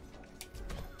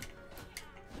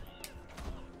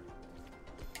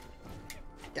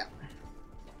 Yeah.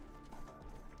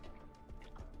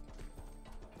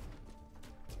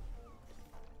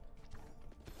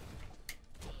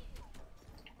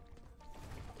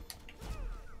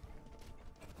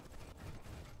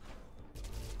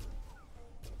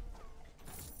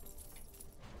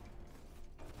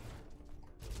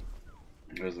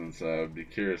 Doesn't so I'd be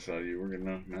curious how you were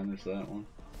gonna manage that one.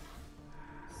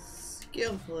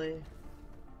 Skillfully.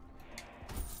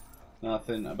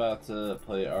 Nothing about to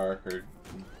play Ark or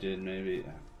did maybe.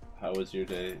 How was your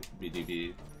day?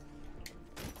 BDB.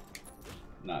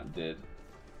 Not did.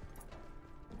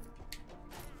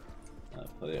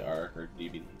 Play Ark or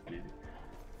DBD maybe.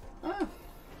 Ah.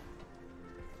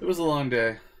 It was a long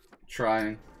day.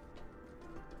 Trying.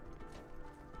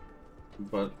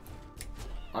 But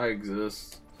I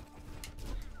exist.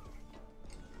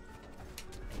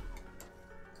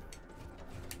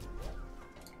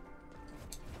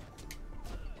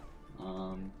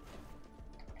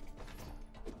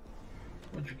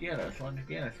 What'd you get us? What'd you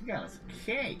get us? You got us a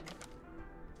cake.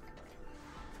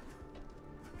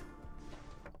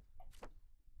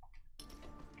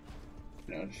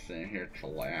 You know, just sitting here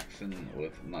chillaxing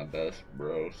with my best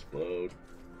bro, Splode.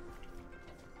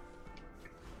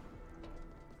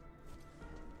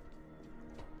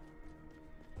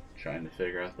 Trying to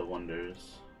figure out the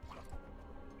wonders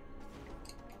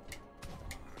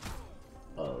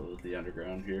of the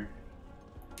underground here.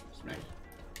 Smack.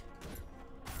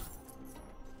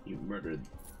 You murdered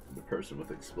the person with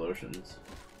explosions.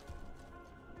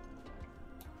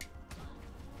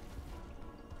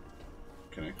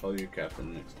 Can I call you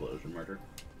Captain Explosion Murder?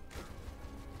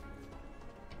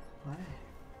 Why?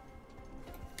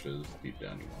 Because deep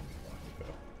down you want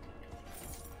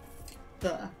to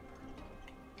go. Duh.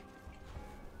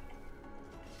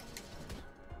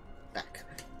 Back.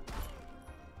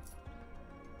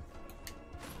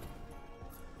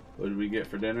 What did we get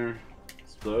for dinner?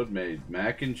 Explode made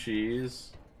mac and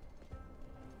cheese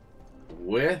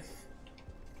with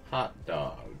hot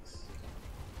dogs.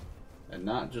 And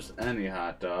not just any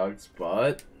hot dogs,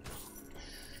 but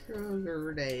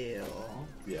Sugardale.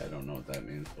 yeah, I don't know what that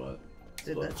means, but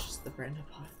Dude, that's just the brand of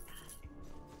pot.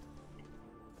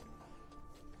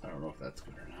 I don't know if that's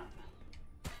good or not.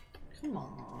 Come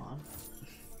on.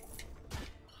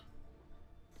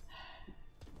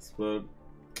 Explode.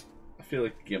 I feel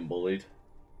like getting bullied.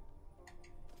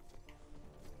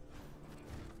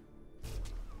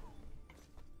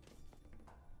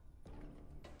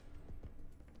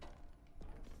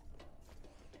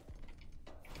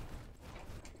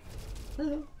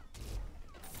 Hello.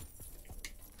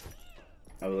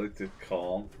 I would like to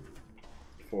call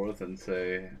forth and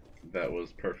say that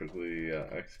was perfectly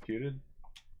executed.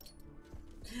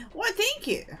 Well, thank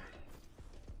you.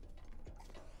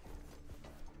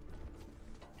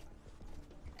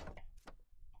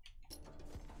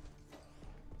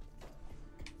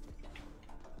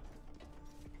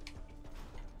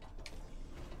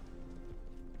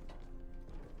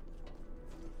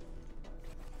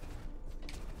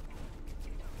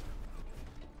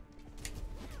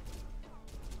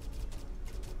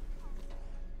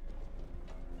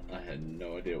 I had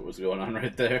no idea what was going on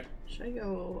right there. Should I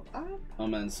go up? Oh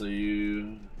man, so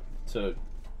you took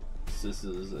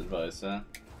Sis's advice, huh?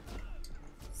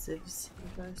 Civ's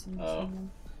advice. Oh.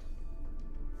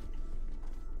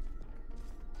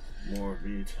 More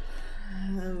meat.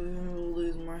 We'll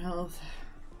lose more health.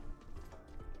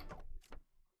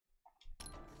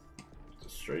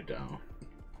 Just straight down.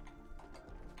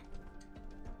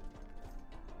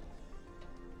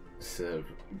 Civ,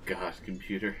 God,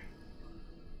 computer.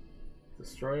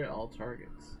 Destroy all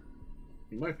targets.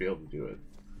 You might be able to do it.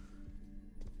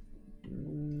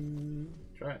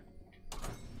 Try it.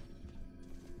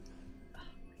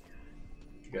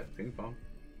 You got the ping pong.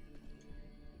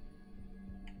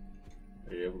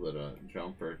 Are you able to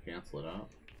jump or cancel it out?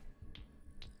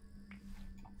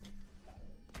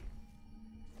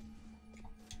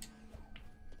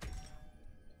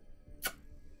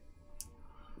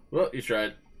 Well, you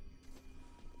tried.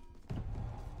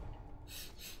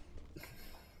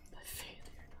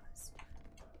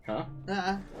 Huh?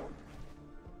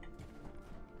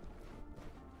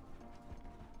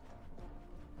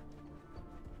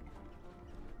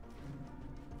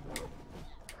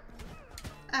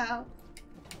 Ow.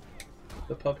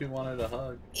 The puppy wanted a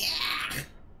hug. Yeah.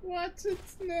 What's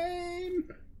its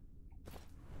name?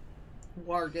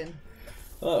 Wargan.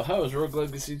 Oh, how is Rogue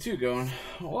Legacy 2 going?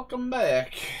 Welcome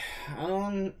back.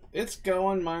 It's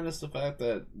going minus the fact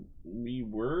that we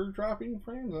were dropping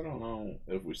frames. I don't know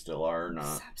if we still are or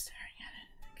not. Stop staring at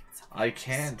it. I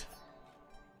can't.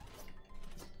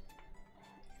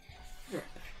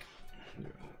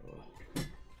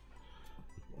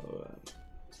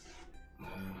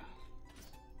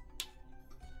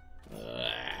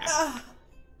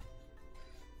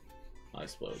 I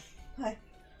explode. Hi.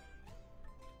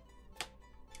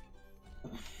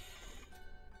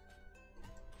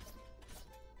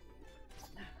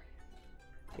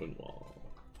 Twin wall.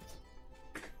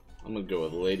 I'm gonna go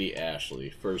with Lady Ashley,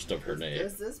 first of her name.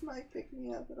 Does this mic pick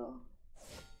me up at all?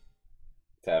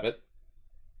 Tap it?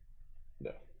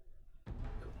 No.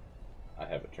 I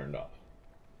have it turned off.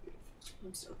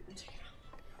 I'm still gonna take it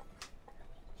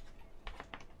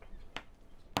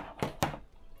off.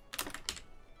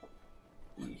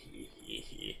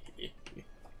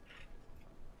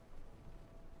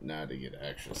 Now to get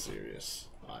extra serious.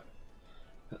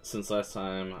 Since last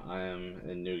time, I am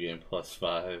in New Game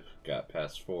 +5, got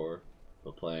past 4,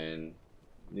 but playing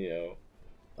Neo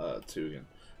 2 again.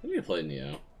 I need to play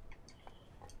Neo.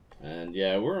 And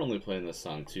yeah, we're only playing this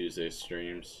on Tuesday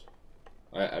streams.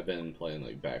 I've been playing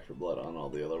like Back 4 Blood on all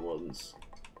the other ones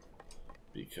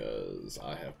because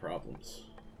I have problems.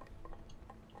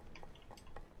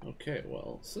 Okay,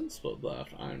 well, since Split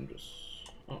left, I'm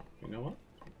just... Oh, you know what?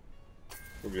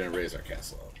 We're gonna raise our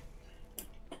castle up.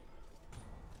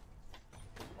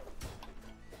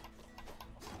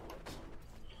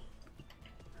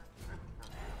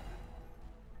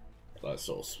 I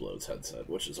stole Splod's headset,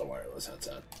 which is a wireless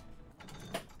headset.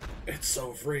 It's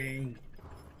so freeing.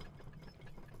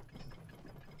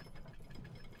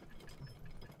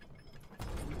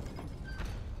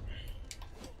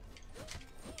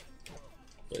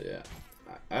 But yeah,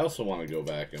 I also want to go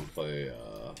back and play,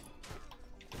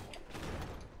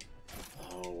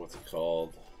 oh, what's it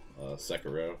called?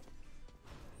 Sekiro.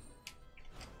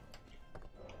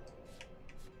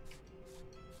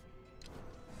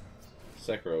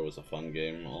 Sekiro was a fun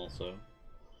game also.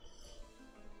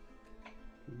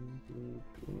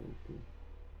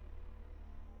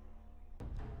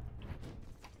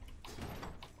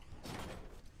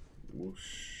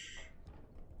 Whoosh.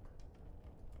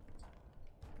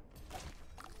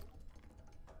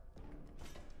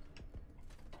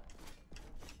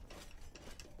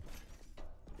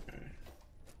 Alright.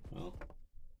 Well.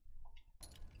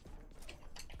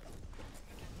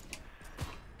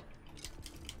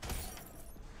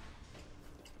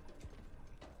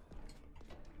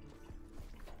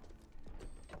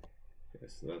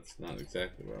 So that's not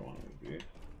exactly where I want it to be.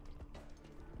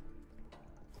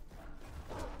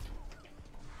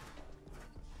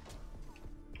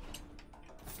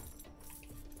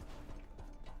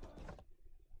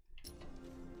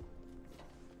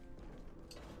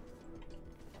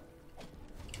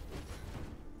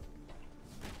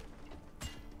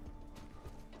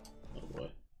 Oh boy.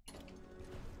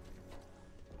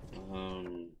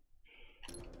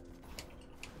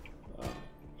 Oh,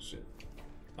 shit.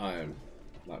 I am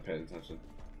not paying attention.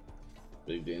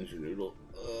 Big danger noodle.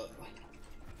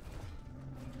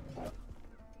 Alright.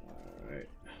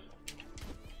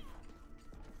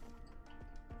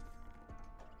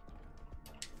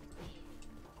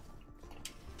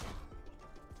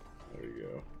 There we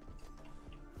go.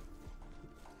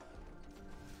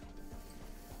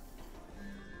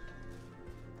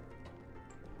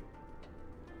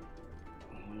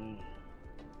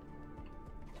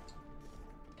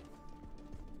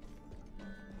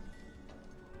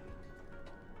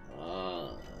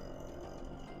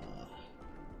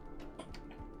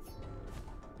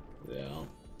 Yeah.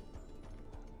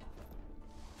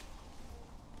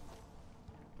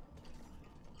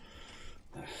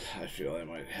 I feel I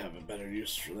might have a better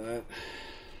use for that.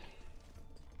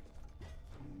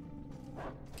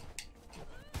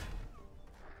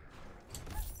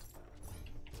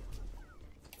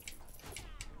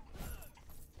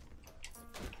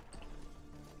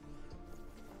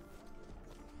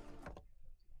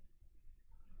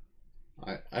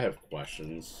 I have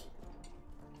questions.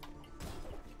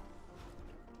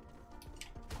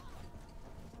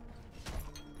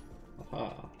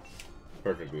 Aha.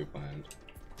 Perfectly planned.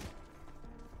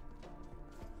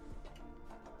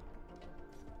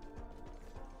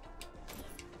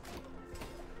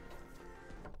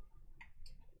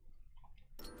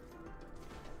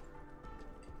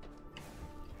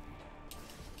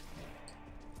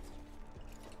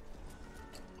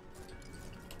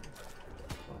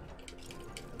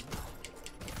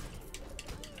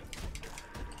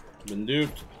 Been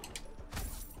duped.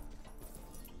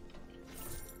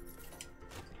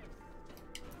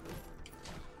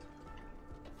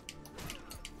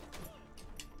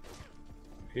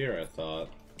 Here I thought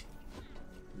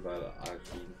that I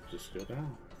should just go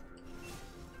down.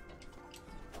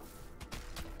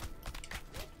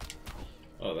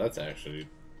 Oh, that's actually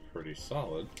pretty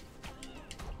solid.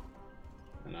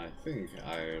 And I think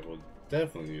I will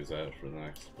definitely use that for the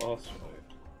next boss fight.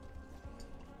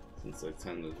 Since they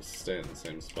tend to just stay in the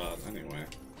same spot anyway.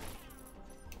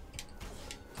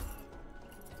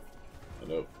 Oh,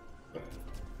 nope.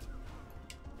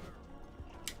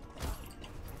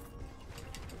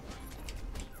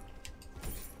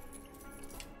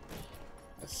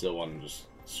 still want to just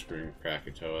scream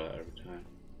Krakatoa every time.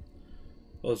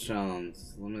 Close challenge.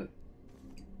 Limit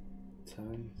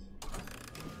 10.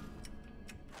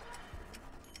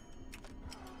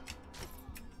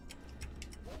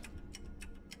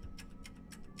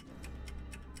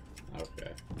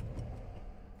 Okay.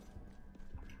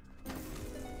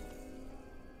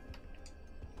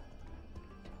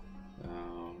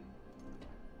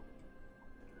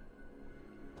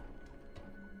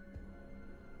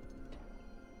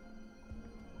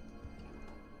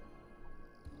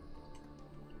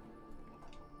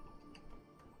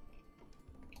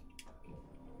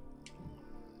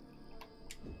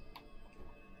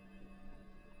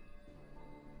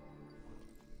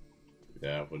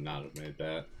 Yeah, I would not have made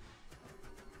that.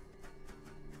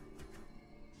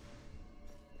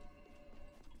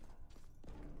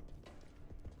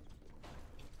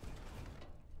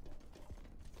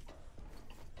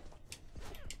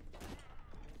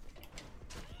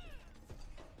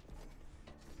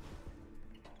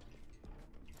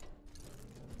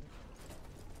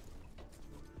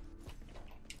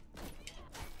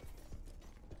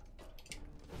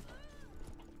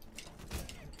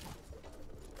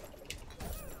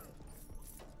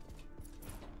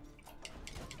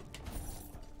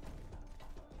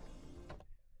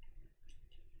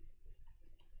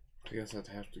 I guess I'd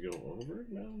have to go over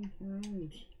down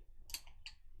around.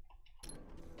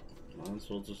 Might as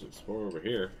well just explore over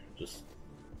here. Just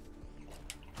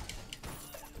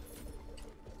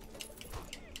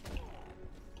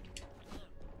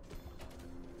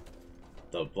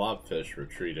the blobfish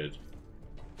retreated.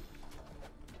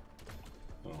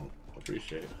 Oh,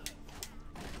 appreciate it.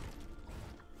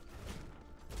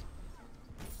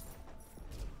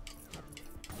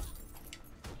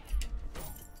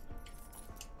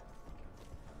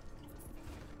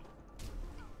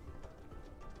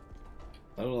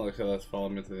 I don't like how that's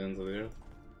following me to the ends of the earth.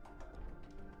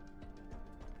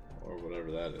 Or whatever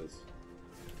that is.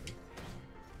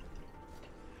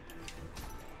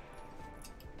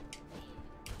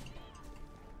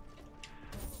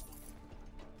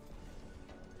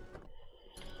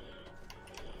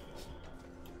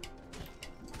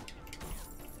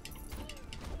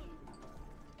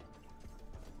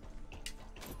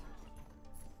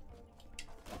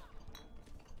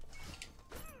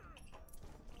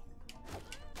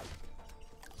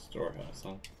 Storehouse,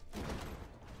 huh?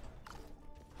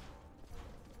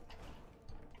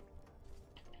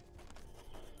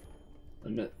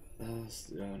 Admit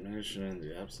the automation and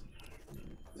the absent.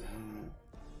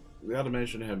 The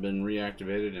automation had been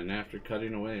reactivated, and after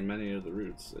cutting away many of the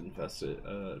roots infesting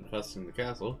the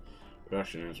castle,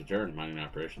 production has returned. Mining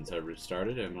operations have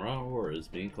restarted, and raw ore is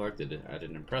being collected at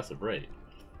an impressive rate.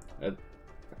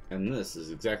 And this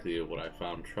is exactly what I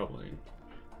found troubling.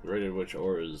 The rate at which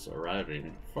ore is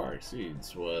arriving far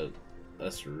exceeds what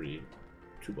Estuary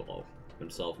Tubal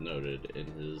himself noted in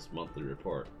his monthly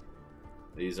report.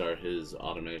 These are his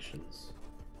automations.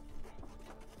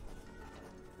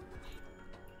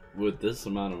 With this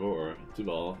amount of ore,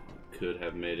 Tubal could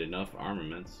have made enough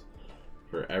armaments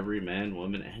for every man,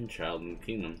 woman, and child in the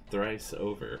kingdom thrice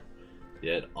over.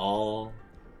 Yet all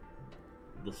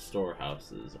the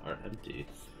storehouses are empty.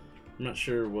 I'm not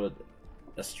sure what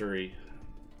Estuary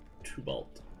Tubal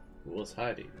was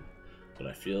hiding, but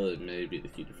I feel it may be the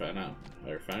key to find out.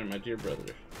 I find my dear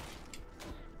brother.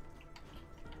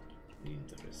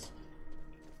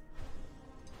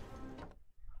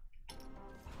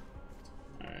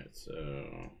 Alright,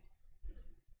 so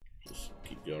just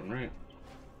keep going right.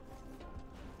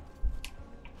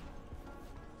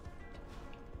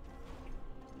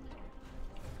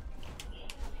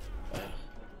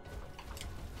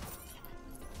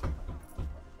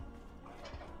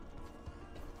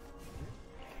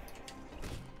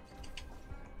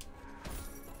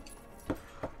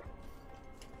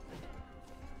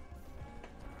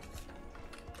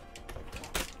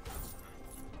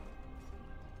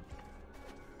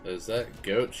 Is that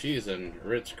goat cheese and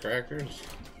Ritz crackers?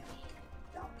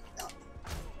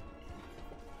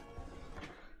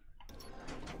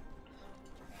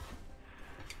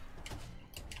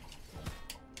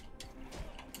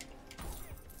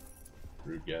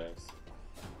 Rude guys.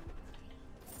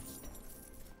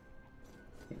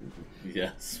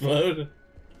 Yes, bud.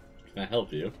 Can I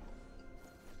help you?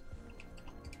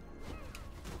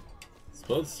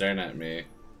 Spud's staring at me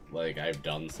like I've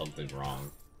done something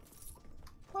wrong.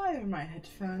 Why are my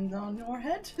headphones on your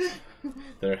head?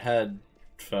 They're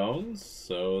headphones,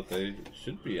 so they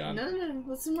should be on. No,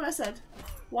 listen to what I said.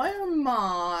 Why are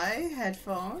my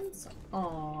headphones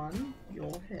on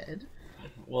your head?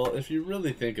 Well, if you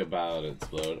really think about it,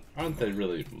 Splode, aren't they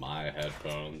really my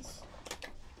headphones?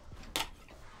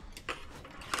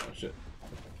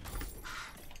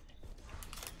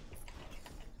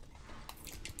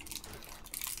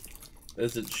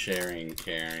 Isn't sharing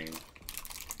caring?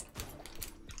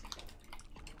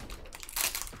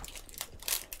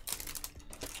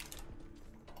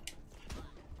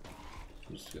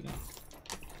 I'm just gonna...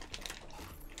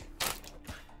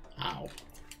 Ow.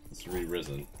 It's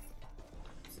re-risen.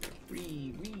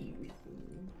 Re-risen.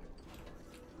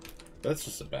 That's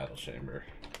just a battle chamber.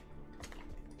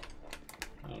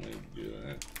 I don't need to do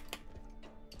that.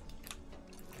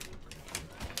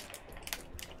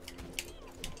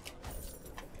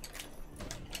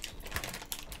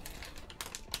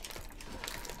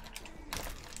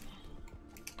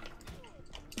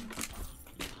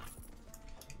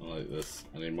 I like this.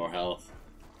 I need more health.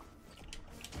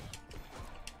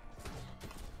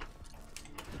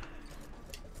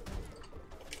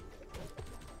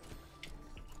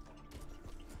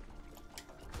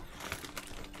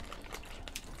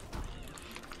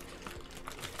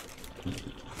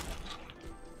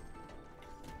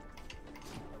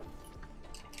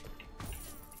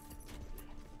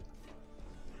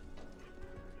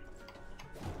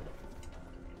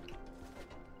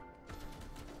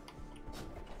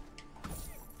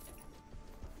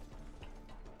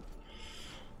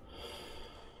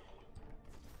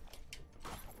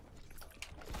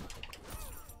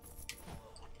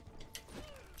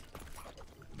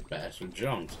 Bastard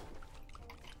jumped.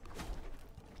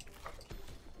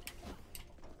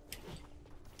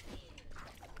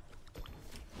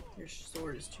 Your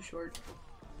sword is too short.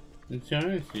 It's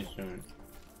too short.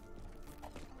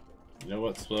 You know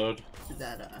what, Splode? Did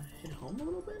that hit home a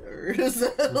little bit, or is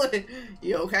that like,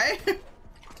 you okay?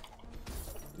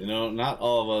 You know, not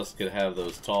all of us could have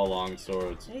those tall, long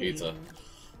swords. Hey. Pizza.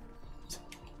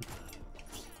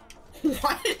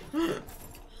 What?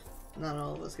 Not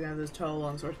all of us can have those tall,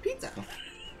 long swords. Pizza.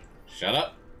 Shut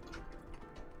up.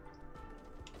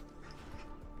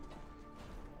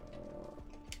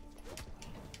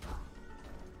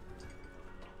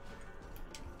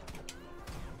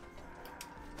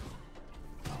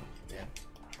 Oh, damn.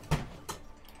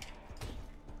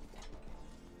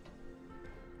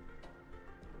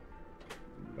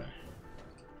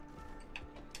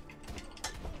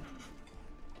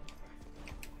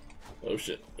 Oh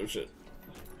shit, oh shit.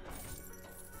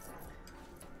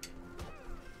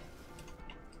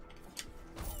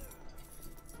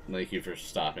 Thank you for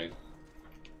stopping.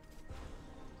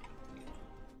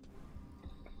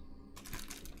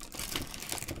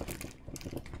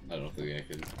 I don't think I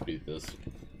can beat this.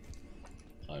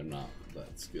 I'm not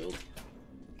that skilled.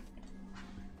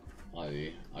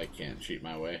 I can't cheat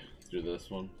my way through this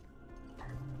one.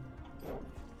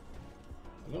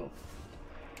 No.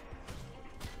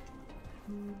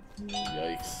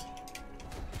 Yikes.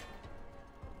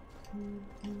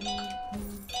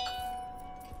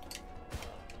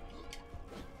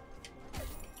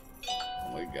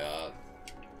 Oh my god.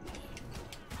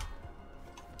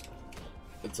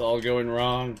 It's all going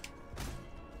wrong.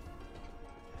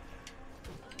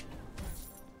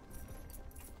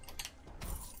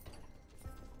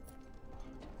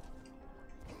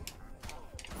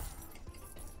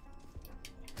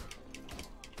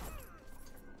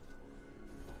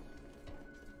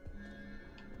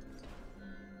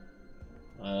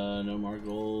 No more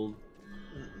gold.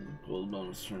 Gold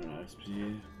bonus turn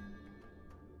XP.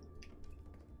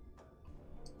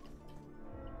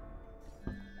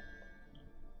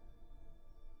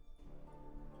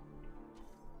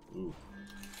 Ooh.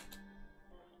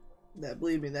 That,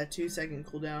 believe me, that 2-second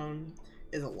cooldown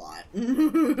is a lot. How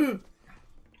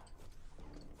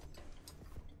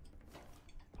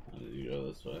did you go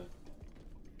this way?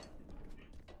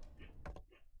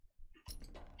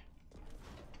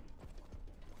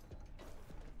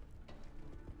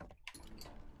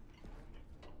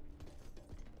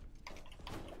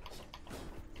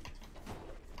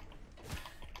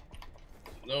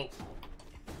 Nope.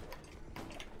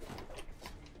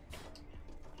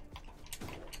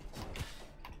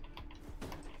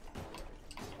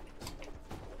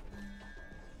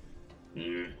 Can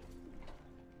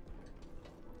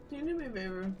you do me a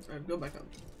favor? Alright, go back up.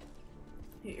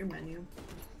 Hit your menu.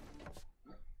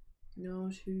 Go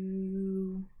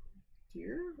to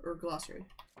gear or glossary?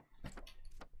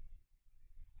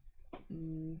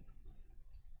 Maybe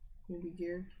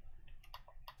gear.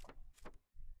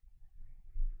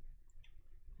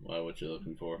 Why? What you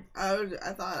looking for? I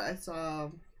thought I saw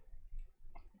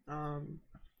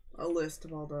a list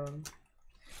of all the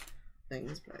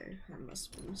things, but I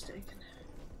must have been mistaken.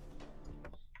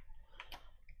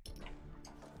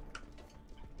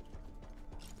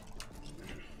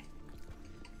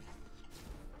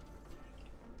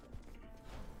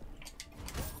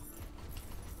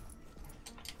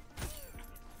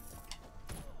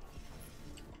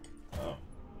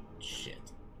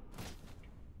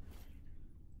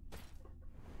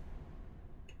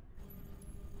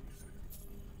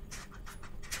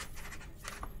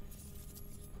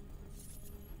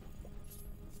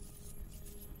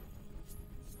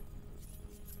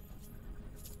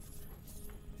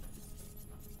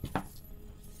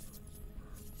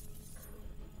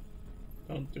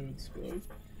 want to explode.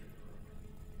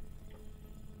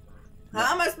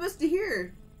 How am I supposed to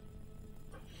hear?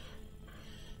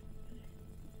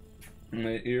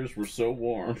 My ears were so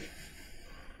warm.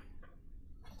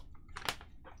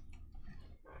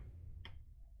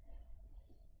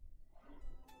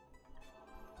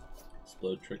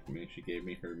 Explode tricked me. She gave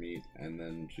me her meat, and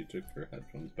then she took her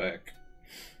headphones back.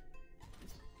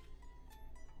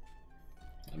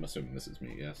 I'm assuming this is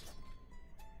me, yes?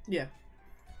 Yeah.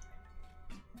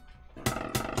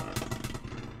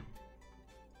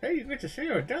 Hey, you get to see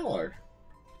 $1.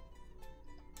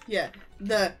 Yeah.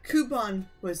 The coupon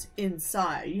was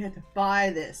inside. You had to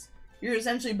buy this. You're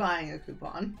essentially buying a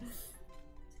coupon.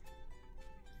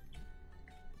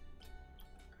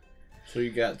 So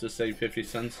you got to save 50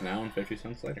 cents now and 50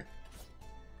 cents later.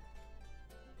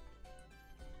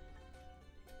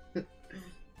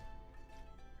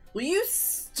 Will you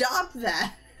stop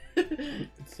that?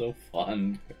 It's so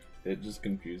fun. It just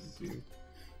confuses you.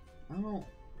 Oh,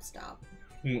 stop.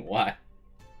 Why?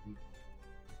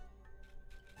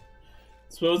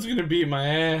 Suppose it's gonna beat my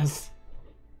ass.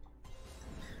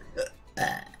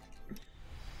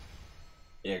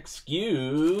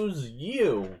 Excuse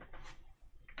you.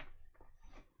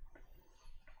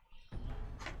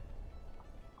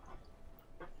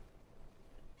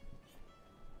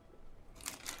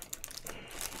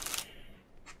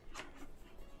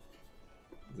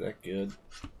 Is that good?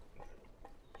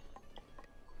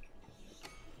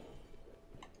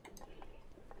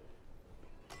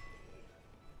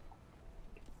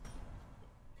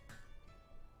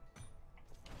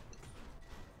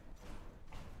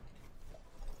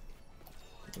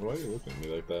 Why are you looking at me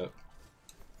like that?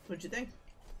 What'd you think?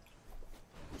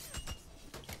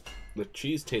 The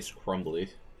cheese tastes crumbly.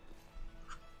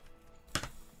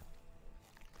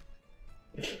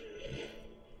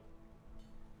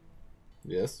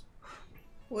 Yes?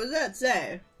 What does that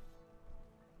say?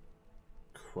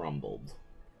 Crumbled.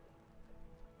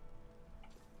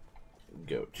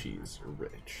 Goat cheese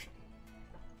rich.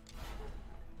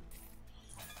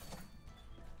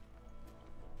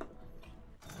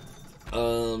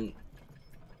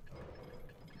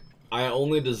 I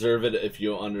only deserve it if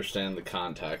you understand the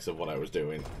context of what I was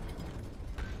doing.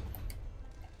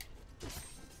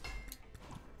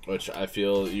 Which I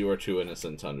feel you are too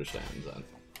innocent to understand,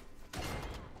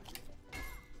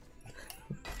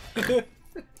 then.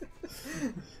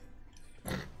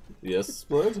 Yes,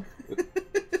 Split?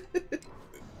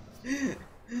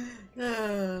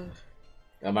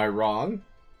 Am I wrong?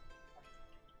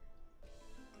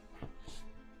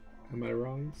 Am I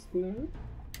wrong, Split?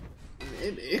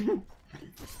 Maybe.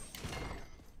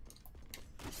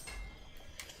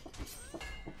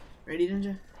 Ready,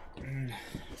 Ninja?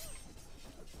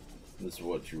 This is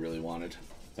what you really wanted.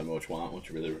 Tell me what you want, what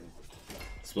you really...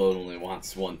 Explode only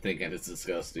wants one thing and it's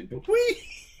disgusting. Whee!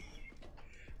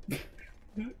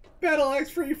 Battle axe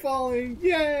free falling!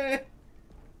 Yay!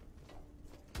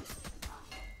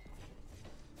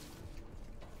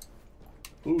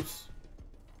 Oops.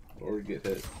 Or get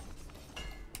hit.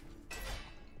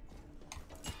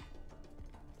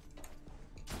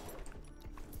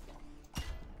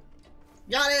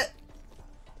 Got it!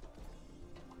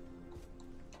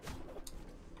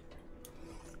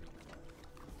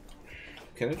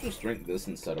 Can I just drink this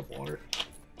instead of water?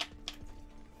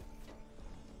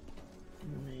 I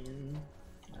mean,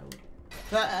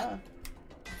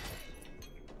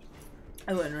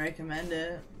 I wouldn't recommend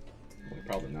it. Well,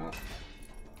 probably not.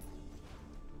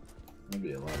 That'd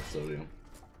be a lot of sodium.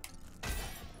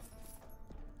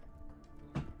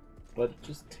 But it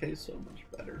just tastes so much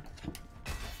better.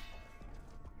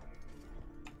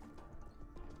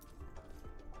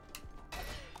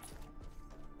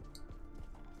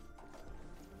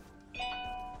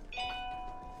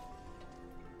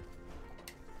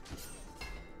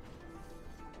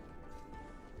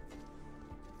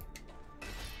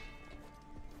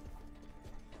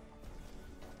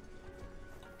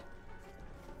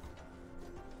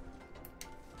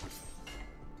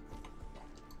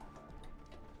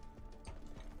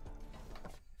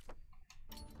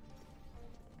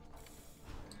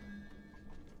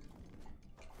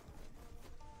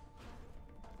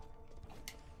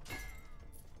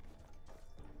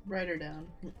 Write her down.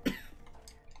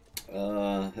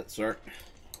 Hit start.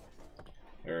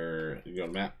 Or you go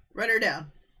to map. Write her down.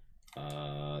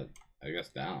 I guess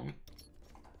down.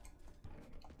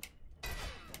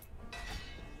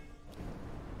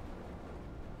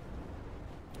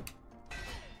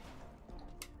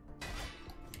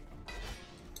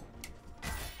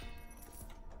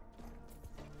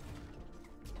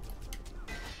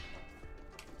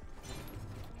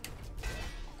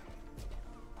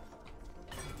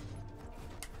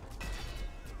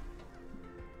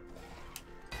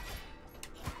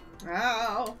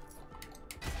 Ow!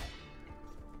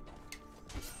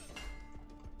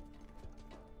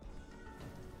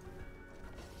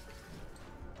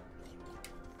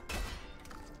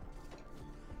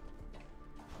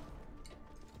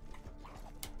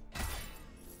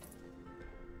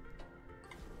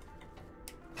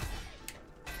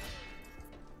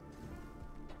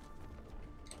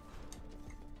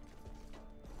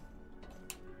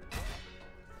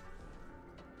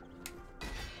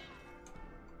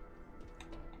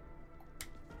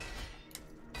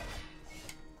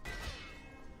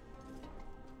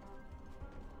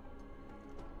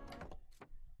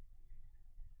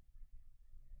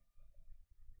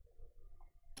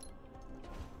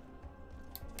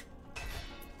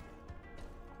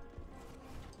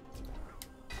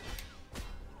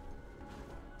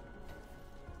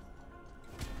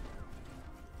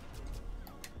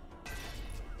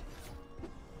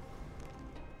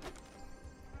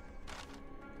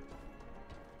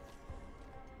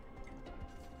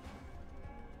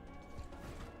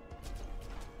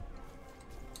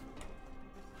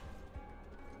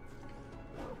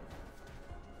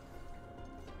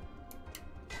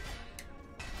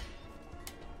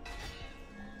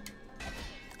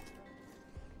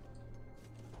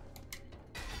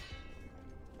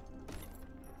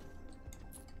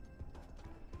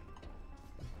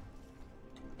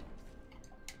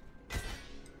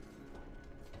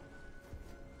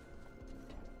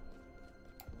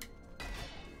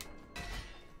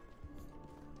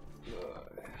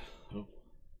 Oh,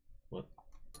 what?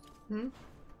 Hmm?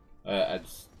 I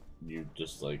just, you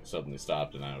just like suddenly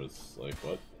stopped, and I was like,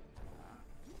 what?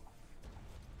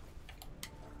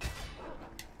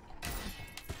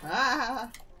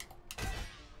 Ah!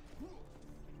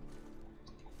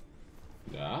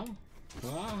 Yeah?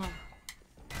 Ah.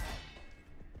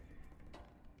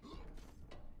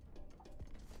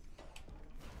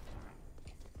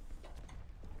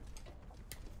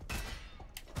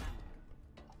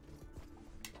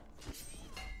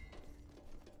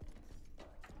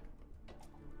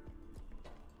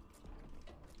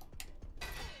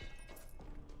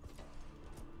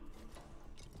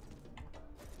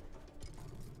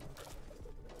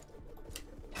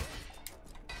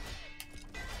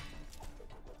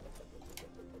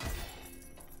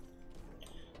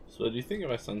 So do you think if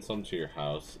I send some to your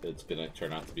house, it's gonna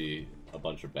turn out to be a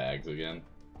bunch of bags again?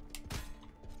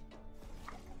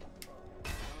 I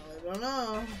don't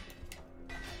know.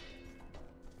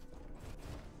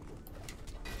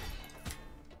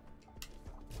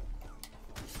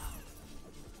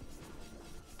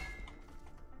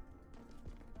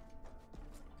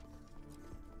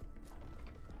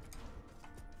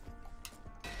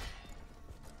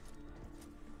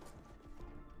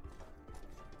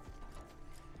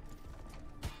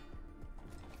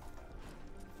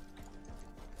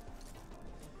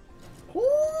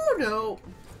 Oh no!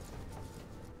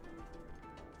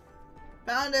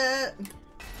 Found it!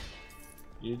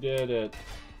 You did it.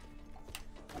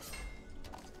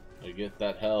 I get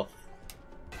that health.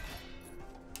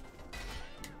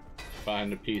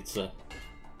 Find a pizza.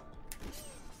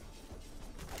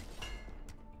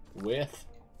 With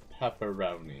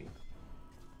pepperoni.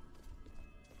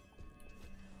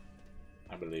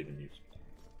 I believe in you.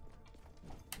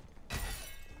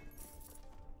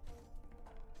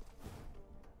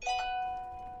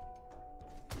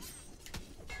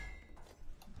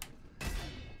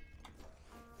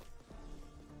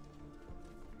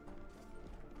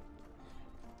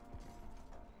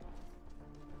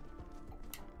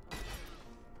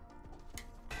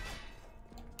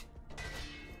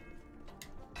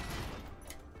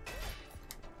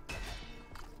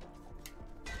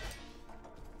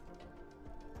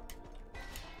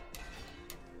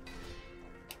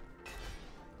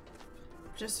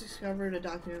 Just discovered a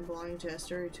document belonging to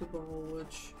Esther Tubal,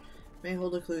 which may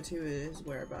hold a clue to his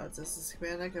whereabouts. As the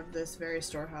schematic of this very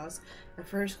storehouse, at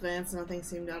first glance, nothing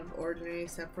seemed out of ordinary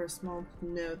except for a small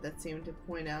note that seemed to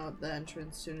point out the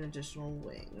entrance to an additional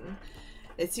wing.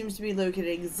 It seems to be located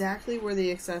exactly where the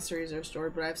accessories are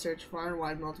stored, but I've searched far and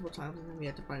wide multiple times and have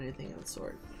yet to find anything of the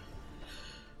sort.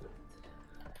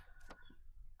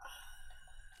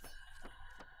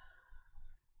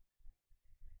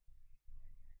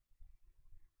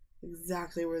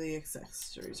 Exactly where the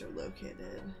accessories are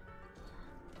located.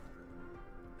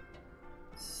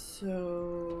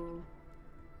 So...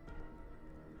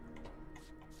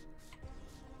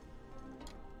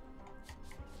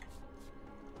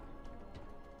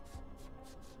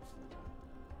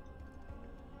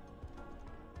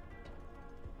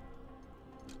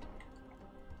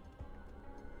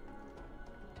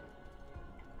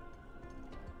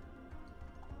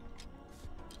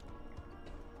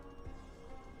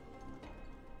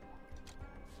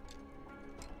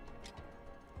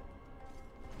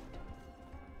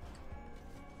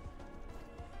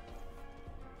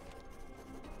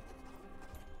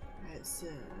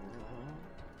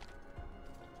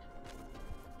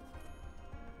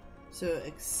 so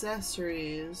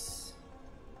accessories.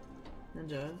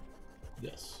 Ninja.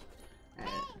 Yes.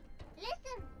 Alright.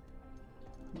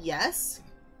 Yes?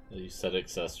 You said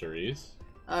accessories.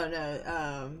 Oh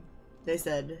no, they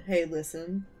said, hey,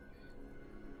 listen.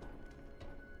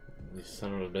 You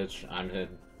son of a bitch, I'm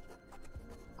hidden.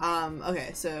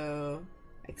 Okay, so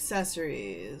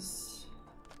accessories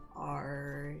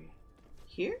are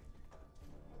here?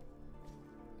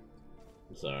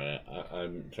 Sorry,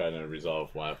 I'm trying to resolve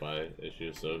Wi-Fi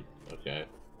issues, so, okay.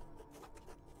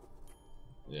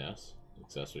 Yes,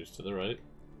 accessories to the right.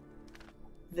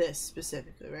 This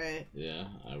specifically, right? Yeah,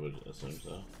 I would assume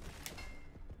so.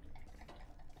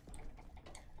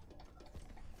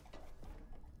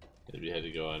 Maybe you had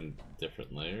to go on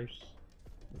different layers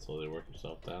and slowly work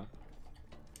yourself down.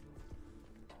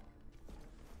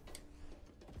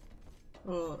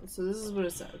 Well, so this is what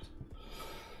it said.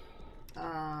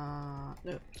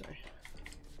 Nope, sorry.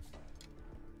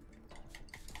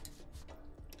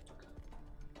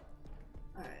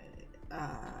 Alright,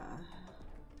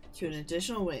 to an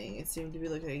additional wing, it seemed to be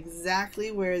looking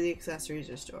exactly where the accessories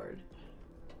are stored.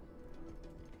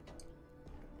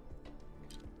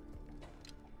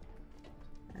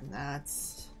 And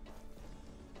that's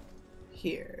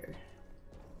here.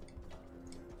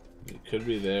 It could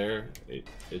be there. It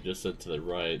just said to the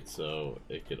right, so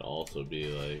it could also be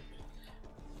like...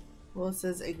 Well, it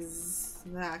says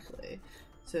exactly.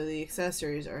 So the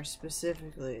accessories are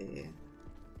specifically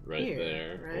right here,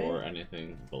 there, right? or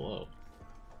anything below.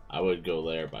 I would go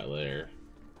layer by layer.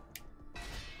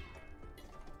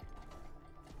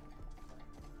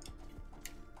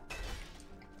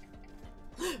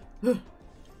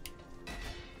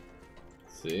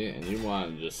 See, and you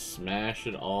want to just smash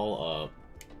it all up.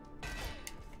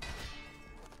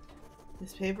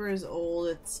 This paper is old,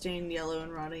 it's stained yellow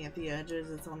and rotting at the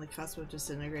edges, it's on the cusp of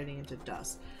disintegrating into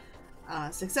dust.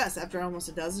 Success! After almost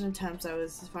a dozen attempts, I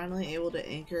was finally able to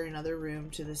anchor another room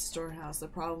to this storehouse. The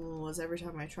problem was every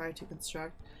time I tried to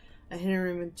construct a hidden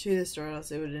room into the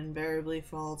storehouse, it would invariably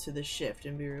fall to the shift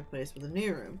and be replaced with a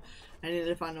new room. I needed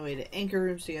to find a way to anchor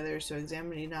rooms together, so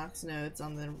examining Enoch's notes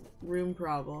on the room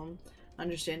problem,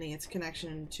 understanding its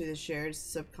connection to the shared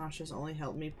subconscious only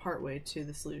helped me partway to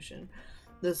the solution.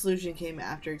 The solution came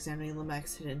after examining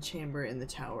Lamech's hidden chamber in the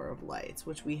Tower of Lights,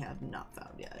 which we have not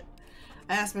found yet.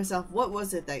 I asked myself, what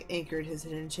was it that anchored his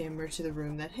hidden chamber to the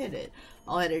room that hid it?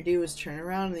 All I had to do was turn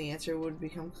around and the answer would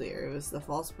become clear. It was the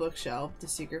false bookshelf, the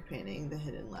secret painting, the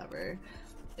hidden lever.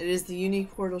 It is the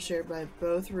unique portal shared by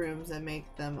both rooms that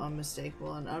make them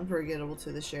unmistakable and unforgettable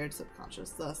to the shared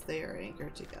subconscious. Thus, they are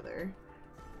anchored together.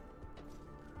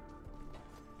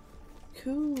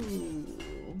 Cool.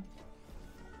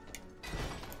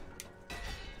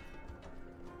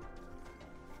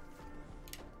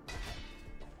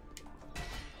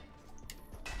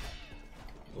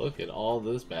 Look at all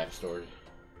this backstory.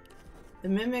 The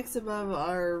mimics above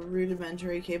are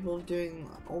rudimentary, capable of doing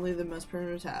only the most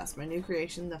primitive tasks. My new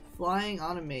creation, the flying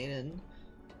automaton,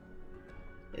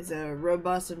 is a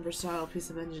robust and versatile piece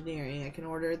of engineering. I can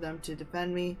order them to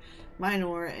defend me, mine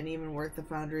ore, and even work the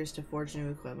foundries to forge new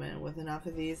equipment. With enough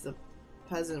of these, the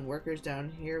peasant workers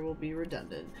down here will be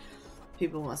redundant.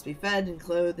 People must be fed and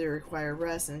clothed, they require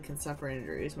rest and can suffer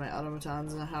injuries. My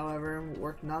automatons, however,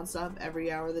 work non-stop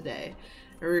every hour of the day.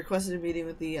 I requested a meeting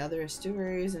with the other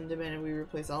estuaries and demanded we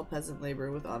replace all peasant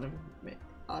labor with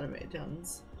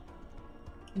automatons.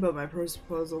 But my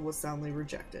proposal was soundly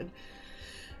rejected.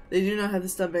 They do not have the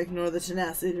stomach nor the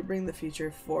tenacity to bring the future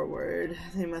forward.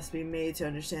 They must be made to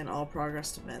understand all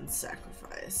progress demands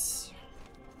sacrifice.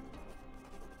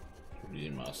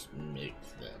 We must make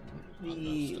them The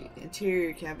understand.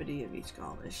 interior cavity of each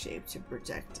golem is shaped to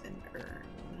protect an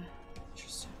urn.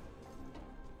 Interesting.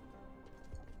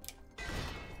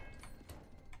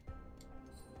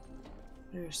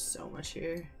 There's so much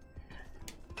here.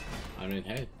 I mean,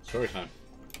 hey, story time.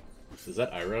 Is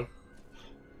that Iroh?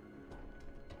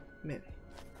 Maybe.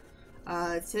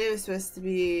 Today was supposed to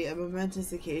be a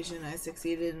momentous occasion. I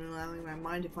succeeded in allowing my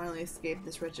mind to finally escape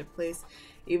this wretched place,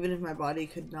 even if my body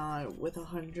could not. With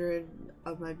 100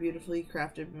 of my beautifully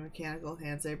crafted mechanical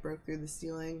hands, I broke through the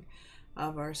ceiling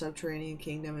of our subterranean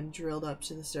kingdom and drilled up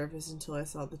to the surface until I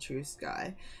saw the true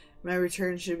sky. My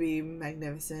return should be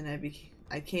magnificent.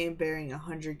 I came bearing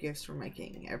 100 gifts from my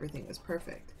king. Everything was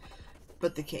perfect.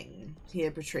 But the king, he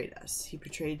had betrayed us. He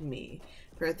betrayed me.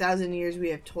 For 1,000 years we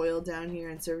have toiled down here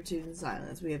in servitude and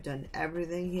silence. We have done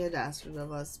everything he had asked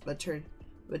of us, but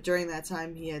but during that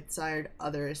time he had sired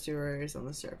other estuaries on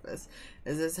the surface.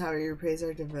 Is this how he repays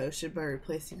our devotion, by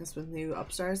replacing us with new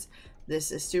upstarts?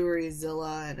 This estuary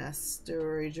Zilla and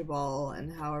estuary Jabal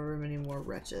and however many more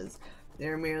wretches. They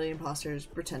are merely impostors,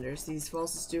 pretenders. These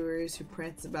false estuaries who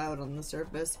prance about on the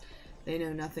surface, they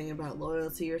know nothing about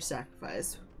loyalty or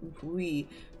sacrifice. We,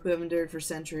 who have endured for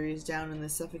centuries down in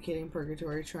this suffocating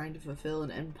purgatory trying to fulfill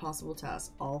an impossible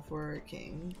task, all for a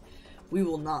king. We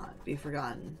will not be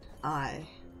forgotten.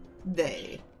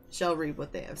 They shall reap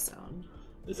what they have sown.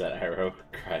 Is that arrow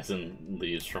cries and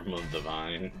leaves from the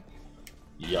vine?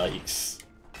 Yikes.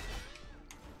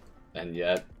 And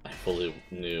yet, I fully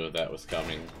knew that was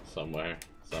coming somewhere,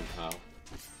 somehow.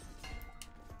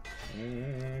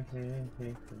 The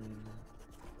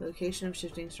location of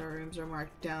shifting storerooms are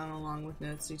marked down along with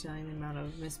notes detailing the amount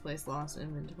of misplaced lost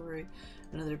inventory.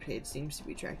 Another page seems to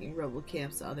be tracking rebel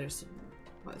camps, others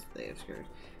supplies they have secured.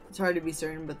 It's hard to be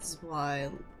certain, but the supply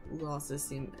losses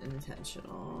seem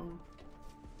intentional.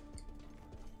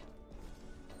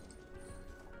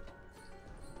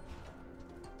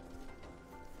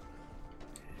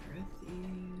 Where are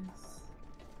these?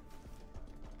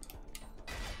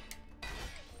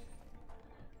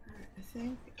 Alright, I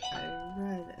think I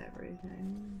read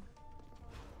everything.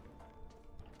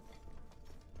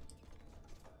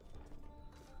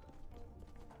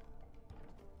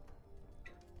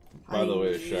 By the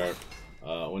way, Sharp,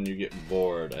 when you get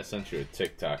bored, I sent you a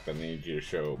TikTok that needs you to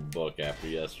show a book after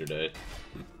yesterday.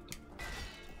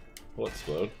 What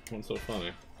explode? What's so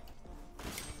funny?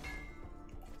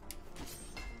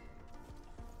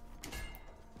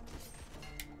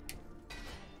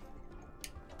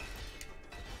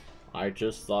 I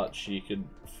just thought she could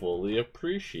fully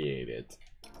appreciate it.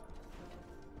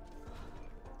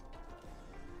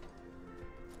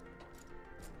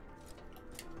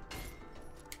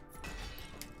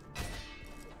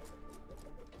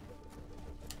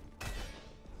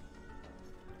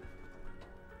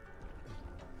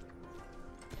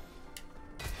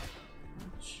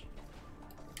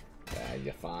 Yeah,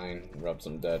 you're fine. Rub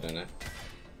some dirt in it.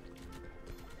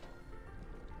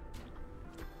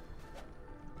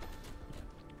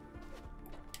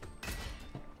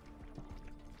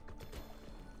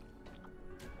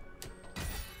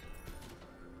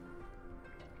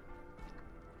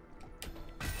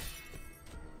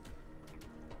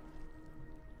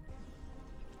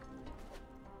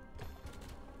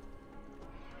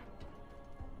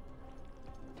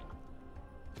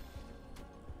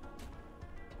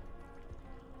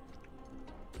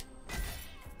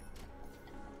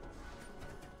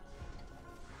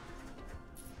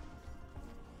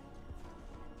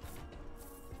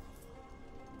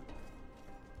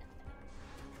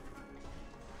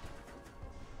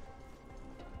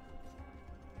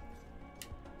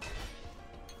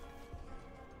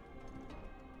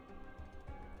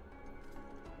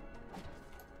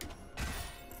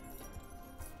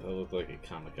 That looked like a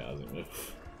kamikaze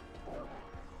move.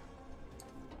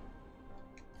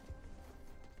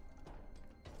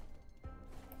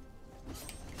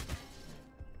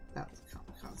 That was a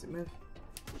kamikaze move.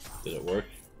 Did it work?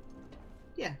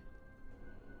 Yeah.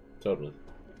 Totally.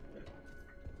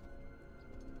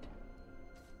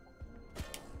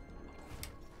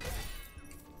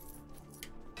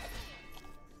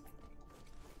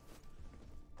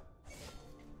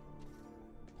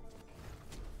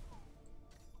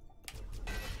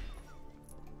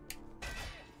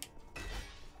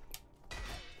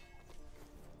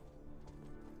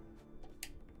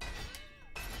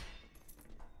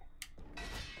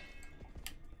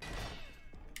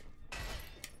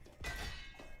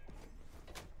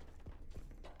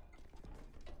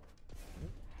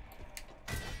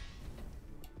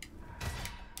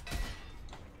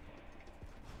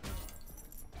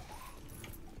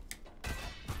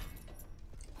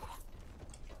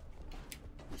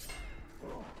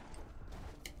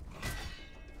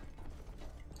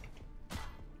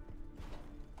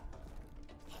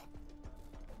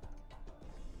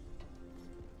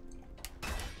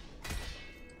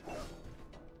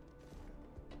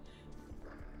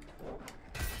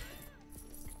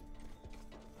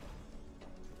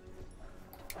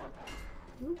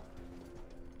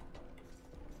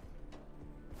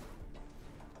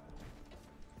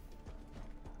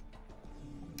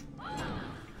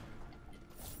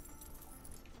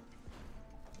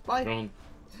 Bye.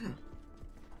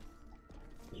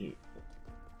 You.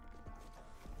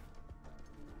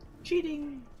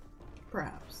 Cheating,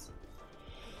 perhaps.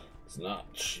 It's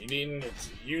not cheating, it's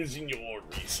using your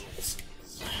resources.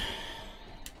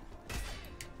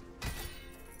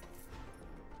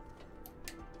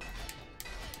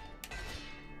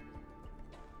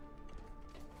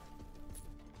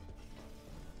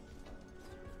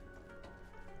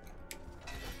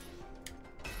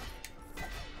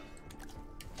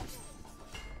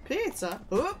 pizza.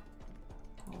 Oop!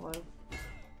 Hello.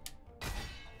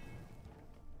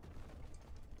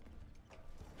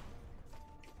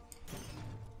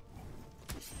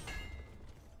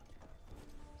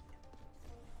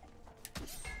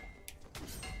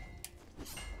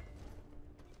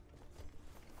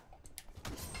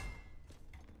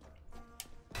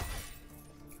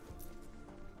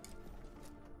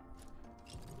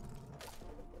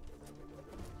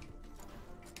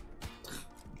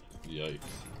 Yikes.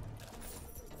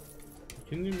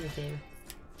 Can you do me a favor?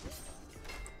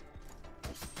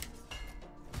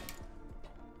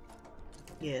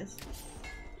 Yes.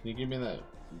 Can you give me that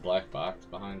black box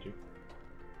behind you?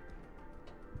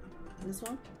 This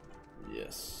one?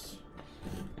 Yes.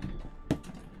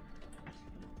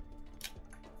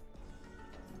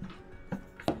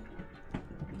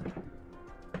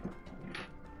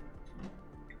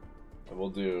 I will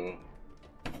do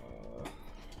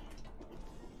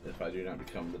if I do not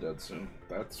become the dead soon.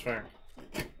 That's fair.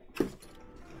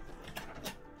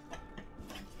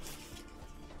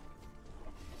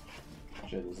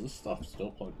 Shit, is this stuff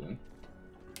still plugged in?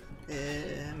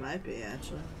 It might be,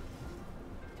 actually.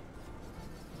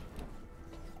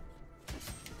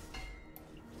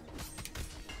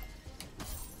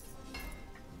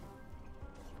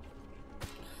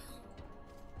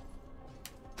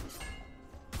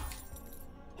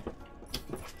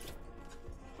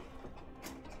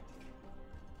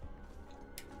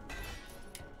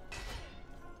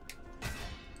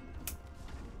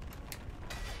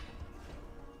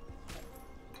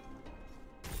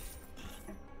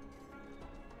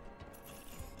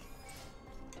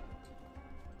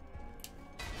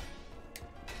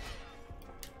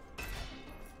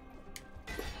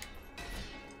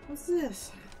 What's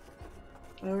this?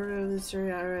 Over of the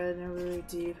story I read, Never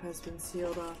Deep has been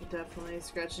sealed off definitely.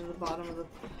 Scratching the bottom of the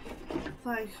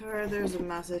flag card, there's a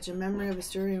message. In memory of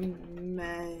Astoria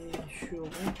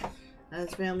Meshul and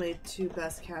his family, two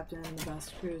best captain and the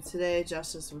best crew. Today,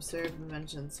 justice was served and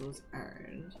vengeance was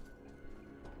earned.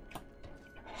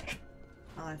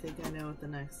 Oh, I think I know what the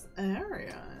next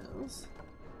area is.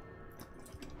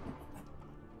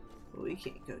 But we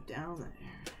can't go down there.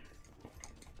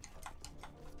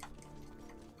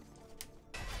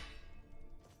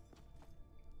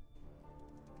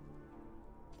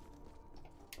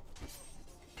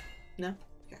 No?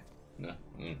 Okay. No.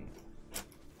 Mm-hmm.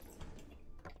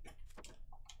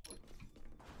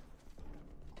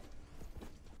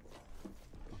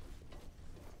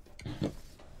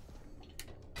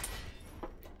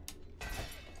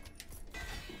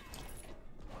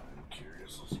 I'm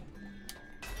curious.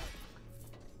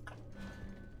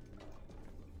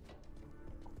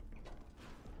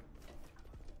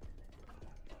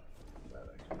 That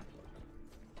I can plug.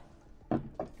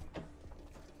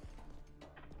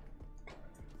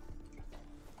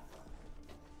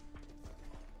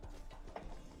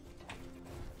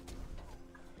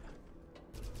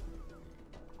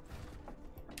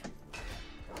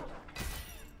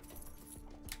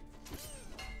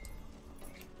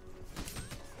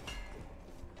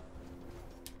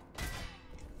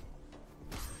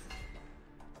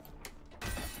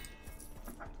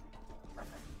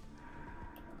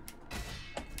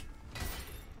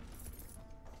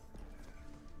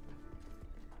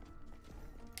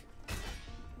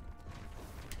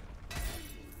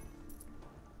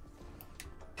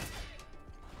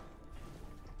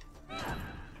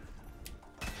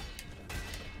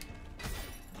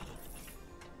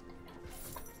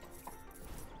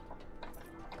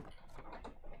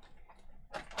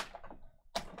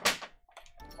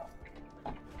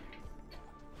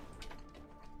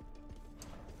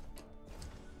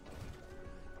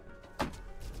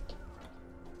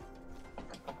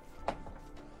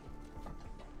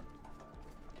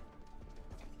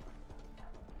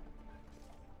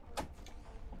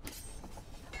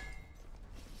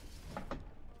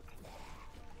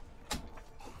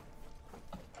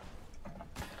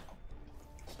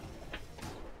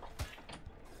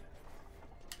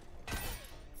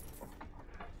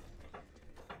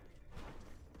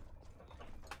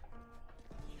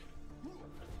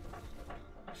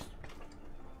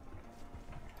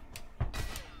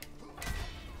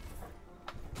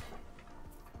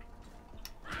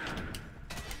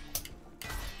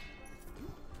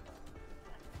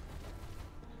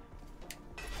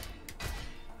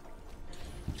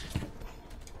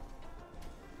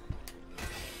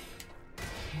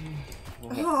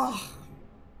 Oh.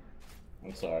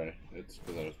 I'm sorry. It's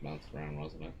because I was bouncing around,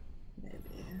 wasn't it?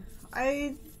 Maybe.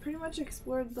 I pretty much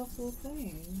explored the whole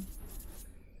thing.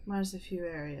 Minus a few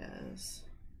areas.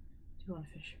 Do you want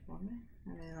to fish it for me? I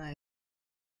mean, like...